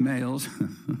males.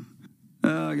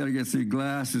 Oh, I got to get through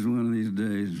glasses one of these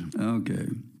days. Okay.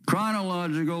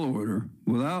 Chronological order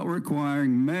without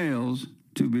requiring males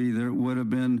to be there would have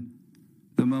been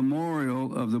the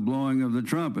memorial of the blowing of the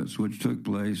trumpets, which took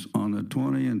place on the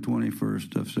 20th and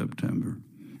 21st of September.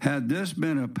 Had this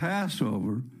been a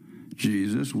Passover,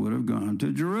 Jesus would have gone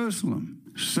to Jerusalem.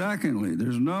 Secondly,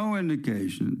 there's no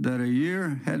indication that a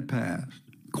year had passed.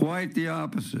 Quite the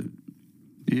opposite.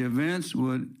 The events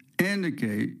would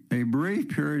indicate a brief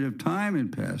period of time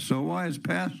had passed. So why is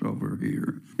Passover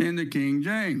here in the King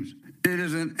James? It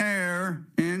is an error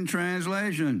in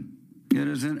translation. It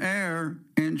is an error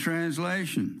in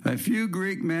translation. A few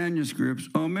Greek manuscripts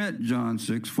omit John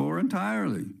 6:4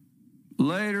 entirely.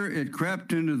 Later, it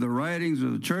crept into the writings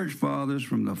of the church fathers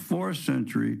from the 4th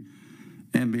century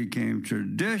and became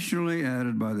traditionally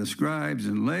added by the scribes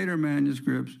in later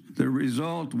manuscripts. The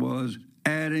result was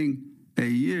adding a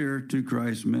year to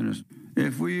Christ's ministry.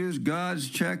 If we use God's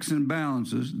checks and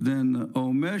balances, then the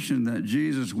omission that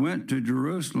Jesus went to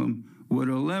Jerusalem would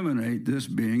eliminate this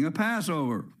being a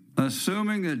Passover.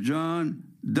 Assuming that John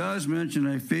does mention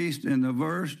a feast in the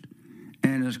verse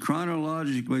and is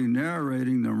chronologically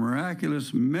narrating the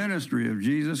miraculous ministry of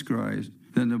Jesus Christ,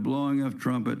 then the blowing of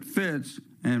trumpet fits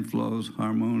and flows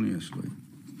harmoniously.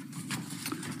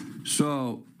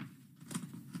 So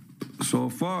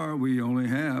far, we only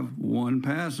have one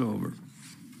Passover.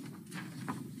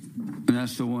 And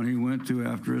that's the one he went to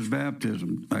after his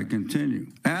baptism. I continue.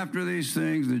 After these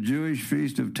things, the Jewish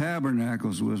Feast of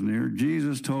Tabernacles was near.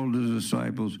 Jesus told his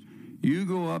disciples, "You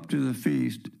go up to the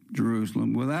feast,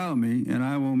 Jerusalem, without me, and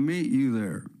I will meet you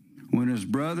there." When his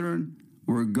brethren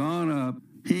were gone up,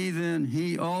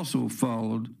 he also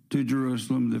followed to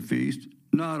Jerusalem the feast,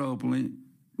 not openly,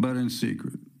 but in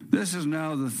secret. This is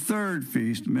now the third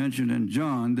feast mentioned in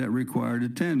John that required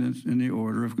attendance in the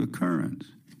order of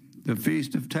occurrence. The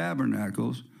Feast of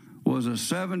Tabernacles was a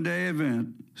 7-day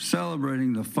event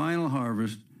celebrating the final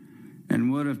harvest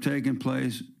and would have taken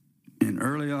place in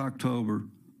early October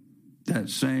that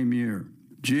same year.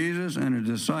 Jesus and his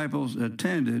disciples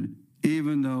attended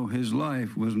even though his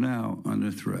life was now under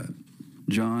threat.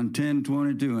 John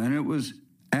 10:22, and it was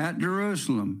at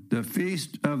Jerusalem, the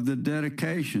feast of the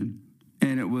dedication,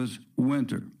 and it was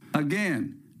winter.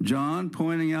 Again, John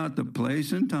pointing out the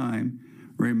place and time,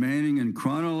 remaining in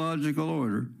chronological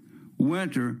order.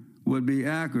 Winter would be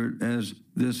accurate as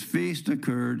this feast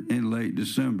occurred in late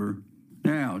December.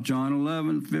 Now, John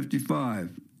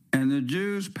 11:55, and the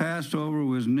Jews' Passover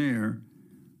was near,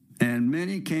 and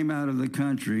many came out of the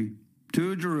country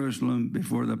to Jerusalem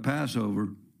before the Passover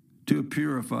to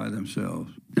purify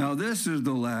themselves. Now, this is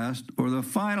the last or the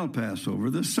final Passover,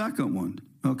 the second one.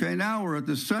 Okay, now we're at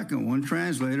the second one,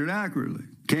 translated accurately.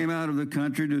 Came out of the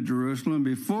country to Jerusalem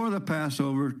before the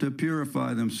Passover to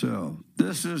purify themselves.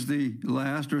 This is the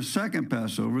last or second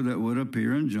Passover that would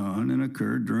appear in John and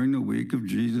occurred during the week of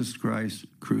Jesus Christ's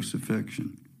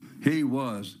crucifixion. He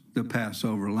was the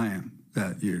Passover lamb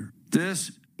that year.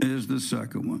 This is the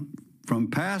second one. From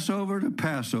Passover to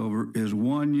Passover is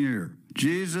 1 year.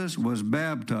 Jesus was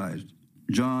baptized,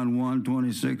 John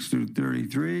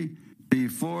 1:26-33,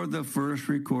 before the first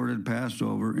recorded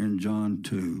Passover in John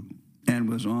 2, and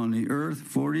was on the earth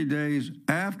 40 days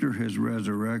after his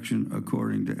resurrection,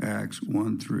 according to Acts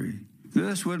 1:3.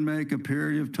 This would make a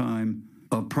period of time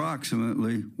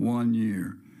approximately 1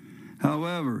 year.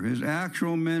 However, his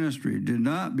actual ministry did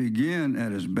not begin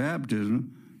at his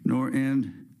baptism nor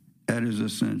end at his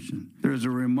ascension. There is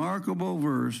a remarkable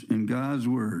verse in God's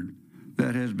Word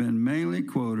that has been mainly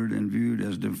quoted and viewed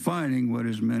as defining what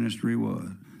his ministry was.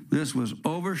 This was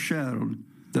overshadowed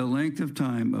the length of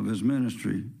time of his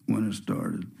ministry when it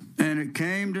started. And it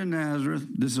came to Nazareth,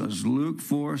 this is Luke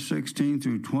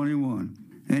 4:16-21,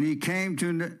 And he came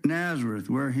to Nazareth,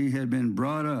 where he had been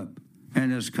brought up.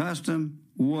 And his custom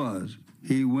was,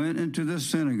 he went into the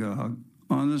synagogue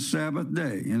on the Sabbath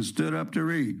day and stood up to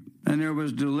read. And there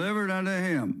was delivered unto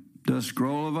him the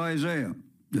scroll of Isaiah.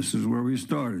 This is where we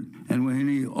started. And when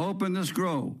he opened the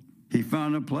scroll, he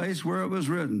found a place where it was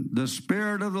written, the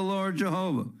Spirit of the Lord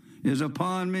Jehovah is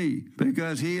upon me,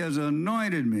 because he has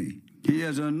anointed me. He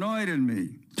has anointed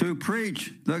me to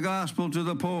preach the gospel to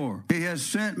the poor. He has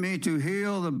sent me to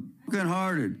heal the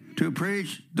brokenhearted, to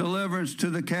preach deliverance to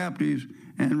the captives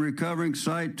and recovering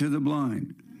sight to the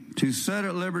blind, to set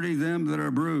at liberty them that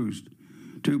are bruised,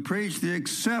 to preach the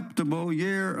acceptable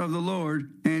year of the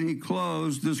Lord. And he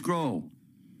closed the scroll.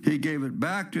 He gave it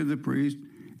back to the priest,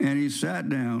 and he sat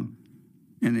down,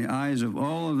 and the eyes of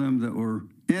all of them that were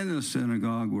in the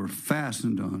synagogue were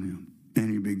fastened on him.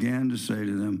 And he began to say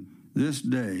to them, this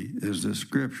day is the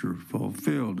scripture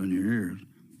fulfilled in your ears.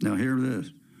 Now hear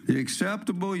this. The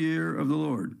acceptable year of the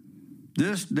Lord.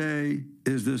 This day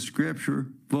is the scripture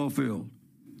fulfilled.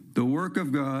 The work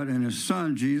of God and his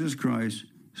Son, Jesus Christ,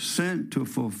 sent to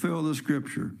fulfill the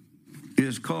scripture,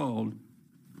 is called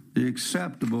the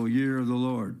acceptable year of the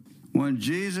Lord. When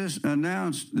Jesus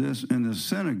announced this in the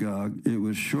synagogue, it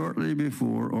was shortly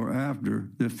before or after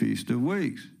the Feast of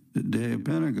Weeks, the day of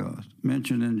Pentecost,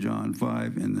 mentioned in John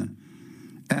 5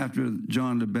 after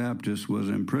John the Baptist was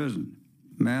imprisoned.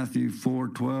 Matthew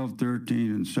 4:12,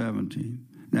 13, and 17.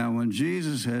 Now when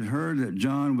Jesus had heard that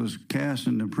John was cast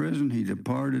into prison, he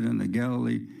departed into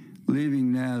Galilee,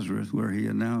 leaving Nazareth, where he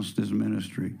announced his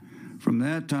ministry. From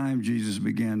that time, Jesus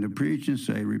began to preach and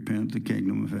say, repent, the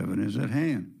kingdom of heaven is at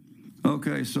hand.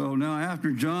 Okay, so now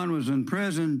after John was in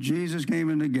prison, Jesus came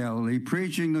into Galilee,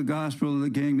 preaching the gospel of the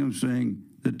kingdom, saying,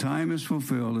 the time is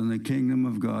fulfilled and the kingdom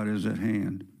of God is at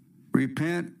hand.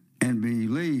 Repent and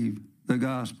believe the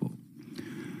gospel.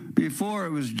 Before,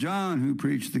 it was John who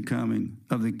preached the coming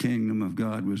of the kingdom of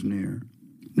God was near.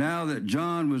 Now that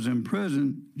John was in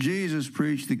prison, Jesus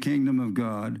preached the kingdom of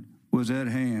God was at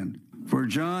hand. For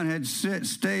John had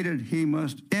stated he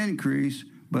must increase,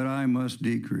 but I must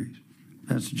decrease.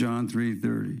 That's John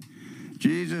 3:30.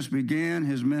 Jesus began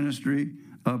his ministry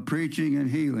of preaching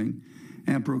and healing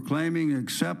and proclaiming the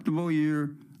acceptable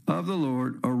year of the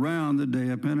Lord around the day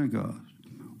of Pentecost.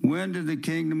 When did the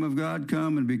kingdom of God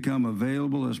come and become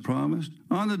available as promised?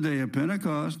 On the day of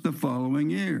Pentecost the following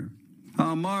year.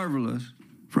 How marvelous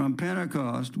from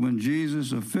Pentecost, when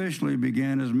Jesus officially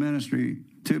began his ministry,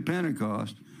 to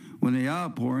Pentecost, when the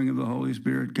outpouring of the Holy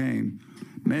Spirit came,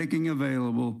 making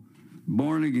available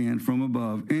born again from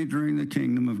above, entering the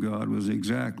kingdom of God, was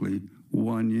exactly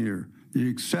 1 year, the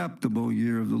acceptable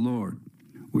year of the Lord.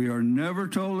 We are never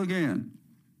told again,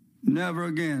 never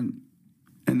again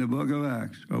in the book of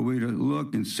Acts are we to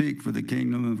look and seek for the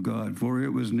kingdom of God, for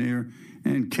it was near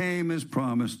and came as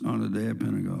promised on the day of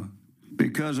Pentecost.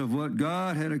 Because of what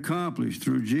God had accomplished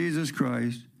through Jesus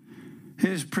Christ,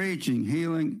 his preaching,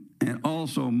 healing, and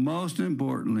also, most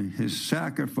importantly, his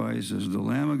sacrifice as the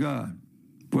Lamb of God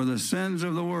for the sins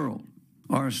of the world,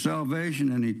 our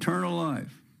salvation and eternal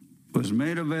life was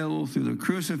made available through the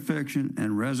crucifixion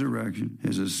and resurrection,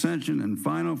 his ascension and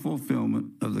final fulfillment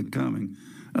of the coming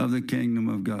of the kingdom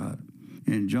of God.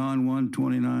 In John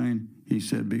 1:29, he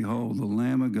said, behold, the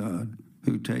Lamb of God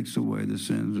who takes away the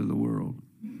sins of the world.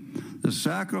 The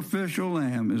sacrificial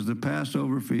lamb is the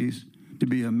Passover feast to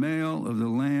be a male of the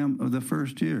lamb of the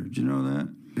first year. Did you know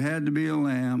that? It had to be a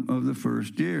lamb of the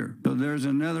first year. So there's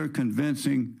another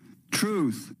convincing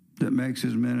truth that makes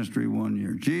his ministry 1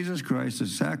 year. Jesus Christ, the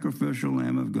sacrificial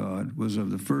Lamb of God, was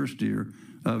of the first year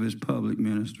of his public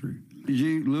ministry.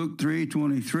 Luke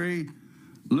 3:23,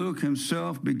 Luke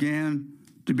himself began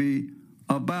to be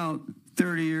about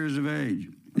 30 years of age.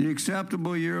 The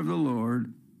acceptable year of the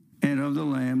Lord and of the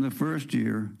Lamb, the first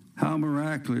year, how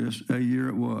miraculous a year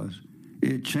it was.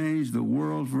 It changed the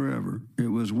world forever. It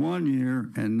was 1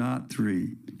 year and not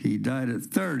 3. He died at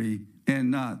 30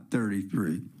 and not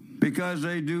 33. Because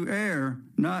they do err,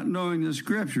 not knowing the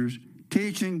scriptures,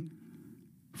 teaching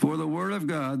for the word of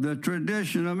God, the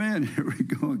tradition of men. Here we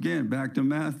go again, back to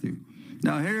Matthew.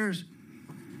 Now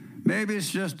maybe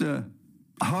it's just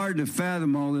hard to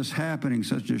fathom all this happening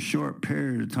such a short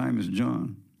period of time as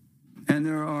John. And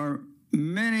there are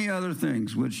many other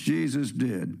things which Jesus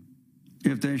did.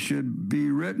 If they should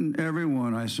be written, every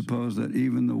one, I suppose that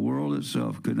even the world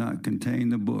itself could not contain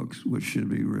the books which should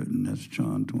be written. That's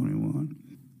John 21.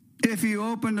 If you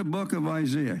open the book of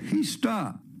Isaiah, he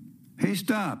stopped.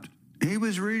 He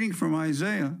was reading from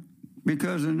Isaiah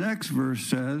because the next verse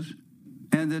says,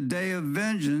 and the day of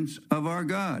vengeance of our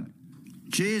God.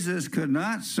 Jesus could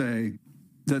not say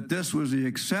that this was the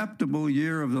acceptable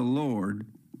year of the Lord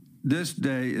this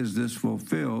day is this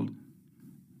fulfilled,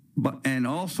 and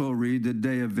also read the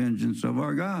day of vengeance of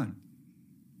our God.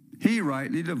 He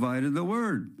rightly divided the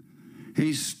word.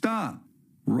 He stopped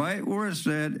right where it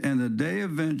said, and the day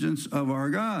of vengeance of our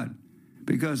God.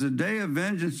 Because the day of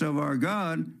vengeance of our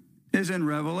God is in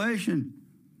Revelation.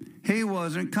 He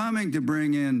wasn't coming to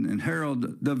bring in and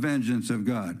herald the vengeance of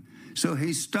God. So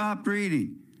he stopped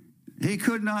reading. He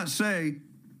could not say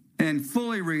and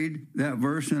fully read that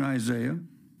verse in Isaiah,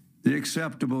 the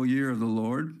acceptable year of the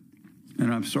Lord.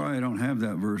 And I'm sorry I don't have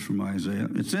that verse from Isaiah.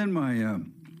 It's in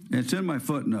my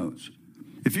footnotes.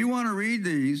 If you want to read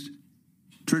these,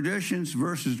 traditions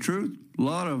versus truth, a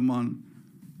lot of them on,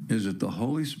 is it the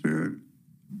Holy Spirit?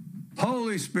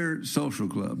 Holy Spirit Social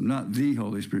Club, not the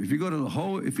Holy Spirit. If you go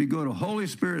to Holy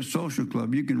Spirit Social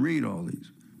Club, you can read all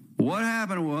these. What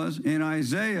happened was, in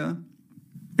Isaiah,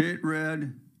 it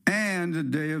read, and the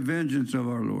day of vengeance of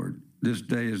our Lord. This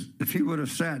day is, if he would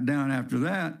have sat down after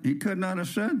that, he could not have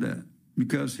said that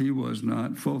because he was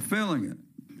not fulfilling it.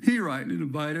 He rightly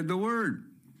divided the word.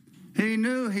 He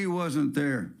knew he wasn't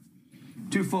there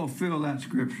to fulfill that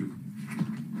scripture.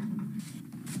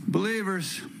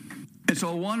 Believers, it's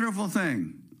a wonderful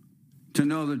thing to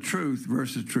know the truth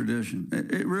versus tradition.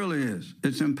 It really is.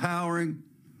 It's empowering.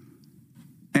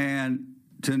 And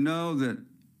to know that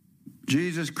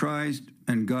Jesus Christ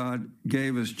and God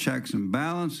gave us checks and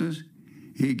balances.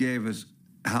 He gave us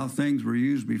how things were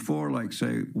used before, like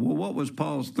say, well, what was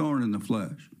Paul's thorn in the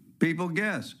flesh? People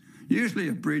guess. Usually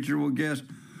a preacher will guess,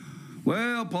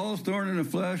 well, Paul's thorn in the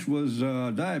flesh was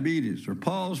diabetes, or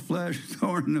Paul's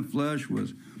thorn in the flesh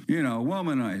was,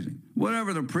 womanizing.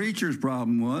 Whatever the preacher's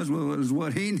problem was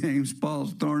what he names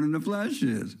Paul's thorn in the flesh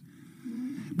is.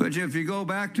 But if you go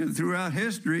back to throughout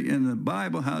history in the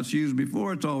Bible, how it's used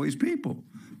before, it's always people.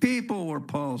 People were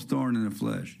Paul's thorn in the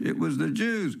flesh. It was the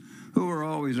Jews who were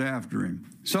always after him.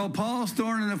 So Paul's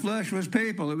thorn in the flesh was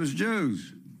people. It was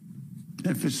Jews,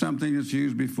 if it's something that's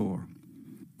used before.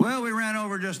 Well, we ran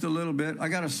over just a little bit. I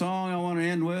got a song I want to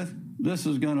end with. This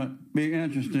is going to be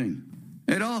interesting.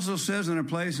 It also says in a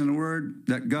place in the Word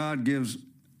that God gives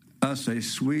us a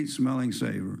sweet-smelling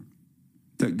savor,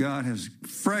 that God has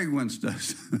fragranced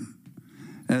us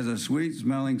as a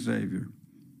sweet-smelling Savior.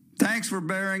 Thanks for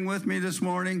bearing with me this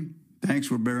morning. Thanks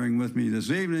for bearing with me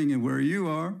this evening and where you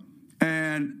are,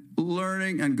 and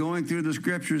learning and going through the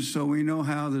Scriptures so we know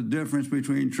how the difference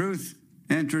between truth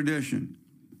and tradition.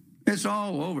 It's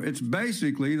all over. It's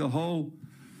basically the whole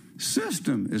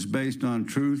system is based on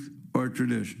truth or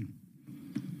tradition.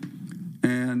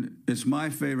 And it's my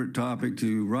favorite topic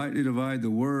to rightly divide the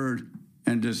word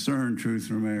and discern truth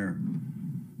from error.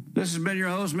 This has been your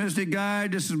host, Mystic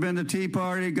Guide. This has been the Tea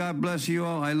Party. God bless you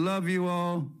all. I love you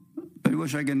all. I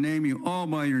wish I could name you all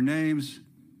by your names.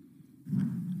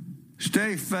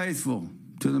 Stay faithful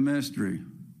to the mystery.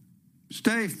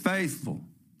 Stay faithful.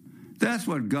 That's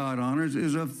what God honors,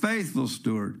 is a faithful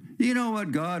steward. You know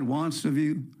what God wants of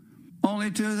you? Only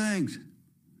two things.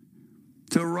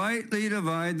 To rightly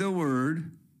divide the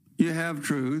word, you have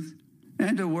truth,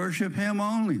 and to worship him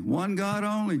only, one God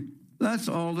only. That's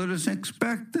all that is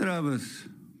expected of us.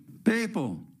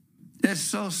 People, it's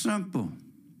so simple.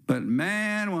 But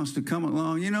man wants to come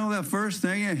along. You know, the first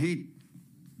thing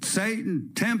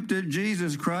Satan tempted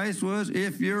Jesus Christ was,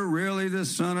 if you're really the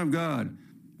Son of God.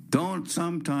 Don't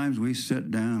sometimes we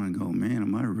sit down and go, man,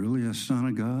 am I really a son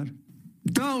of God?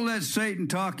 Don't let Satan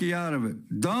talk you out of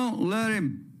it. Don't let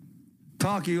him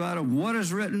talk you out of what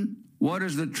is written, what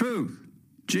is the truth.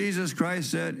 Jesus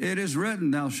Christ said, it is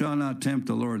written, thou shalt not tempt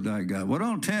the Lord thy God. Well,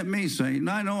 don't tempt me, Satan.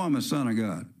 I know I'm a son of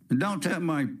God. And don't tempt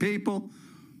my people,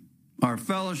 our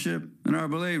fellowship, and our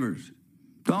believers.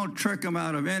 Don't trick them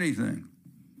out of anything.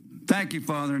 Thank you,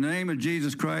 Father, in the name of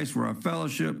Jesus Christ, for our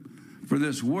fellowship, for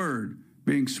this word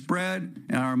being spread,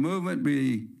 and our movement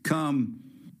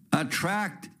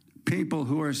attract people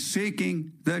who are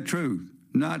seeking the truth,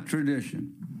 not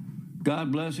tradition.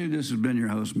 God bless you. This has been your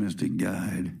host, Mystic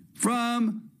Guide.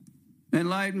 From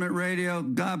Enlightenment Radio,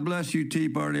 God bless you, Tea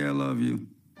Party. I love you.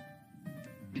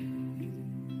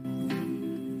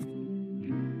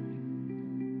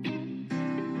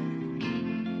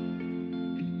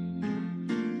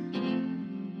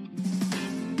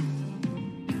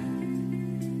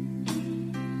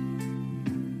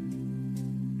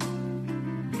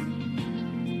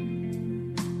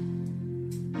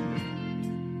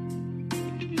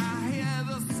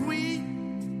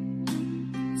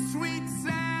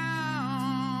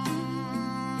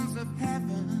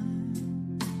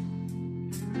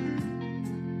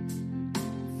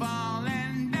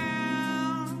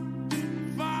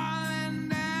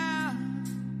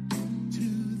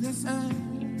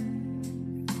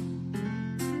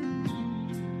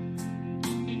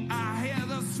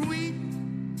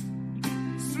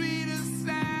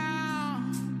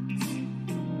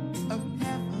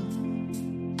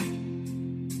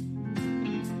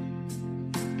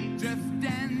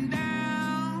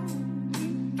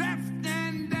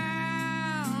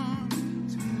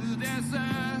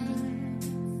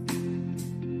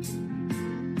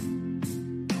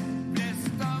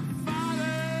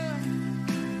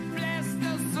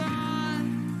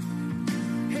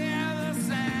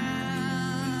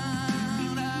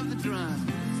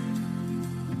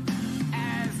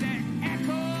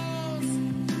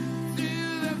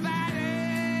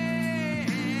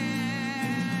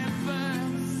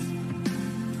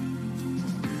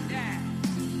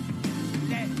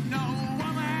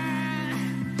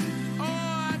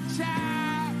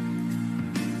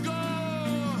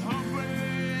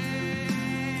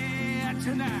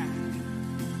 tonight.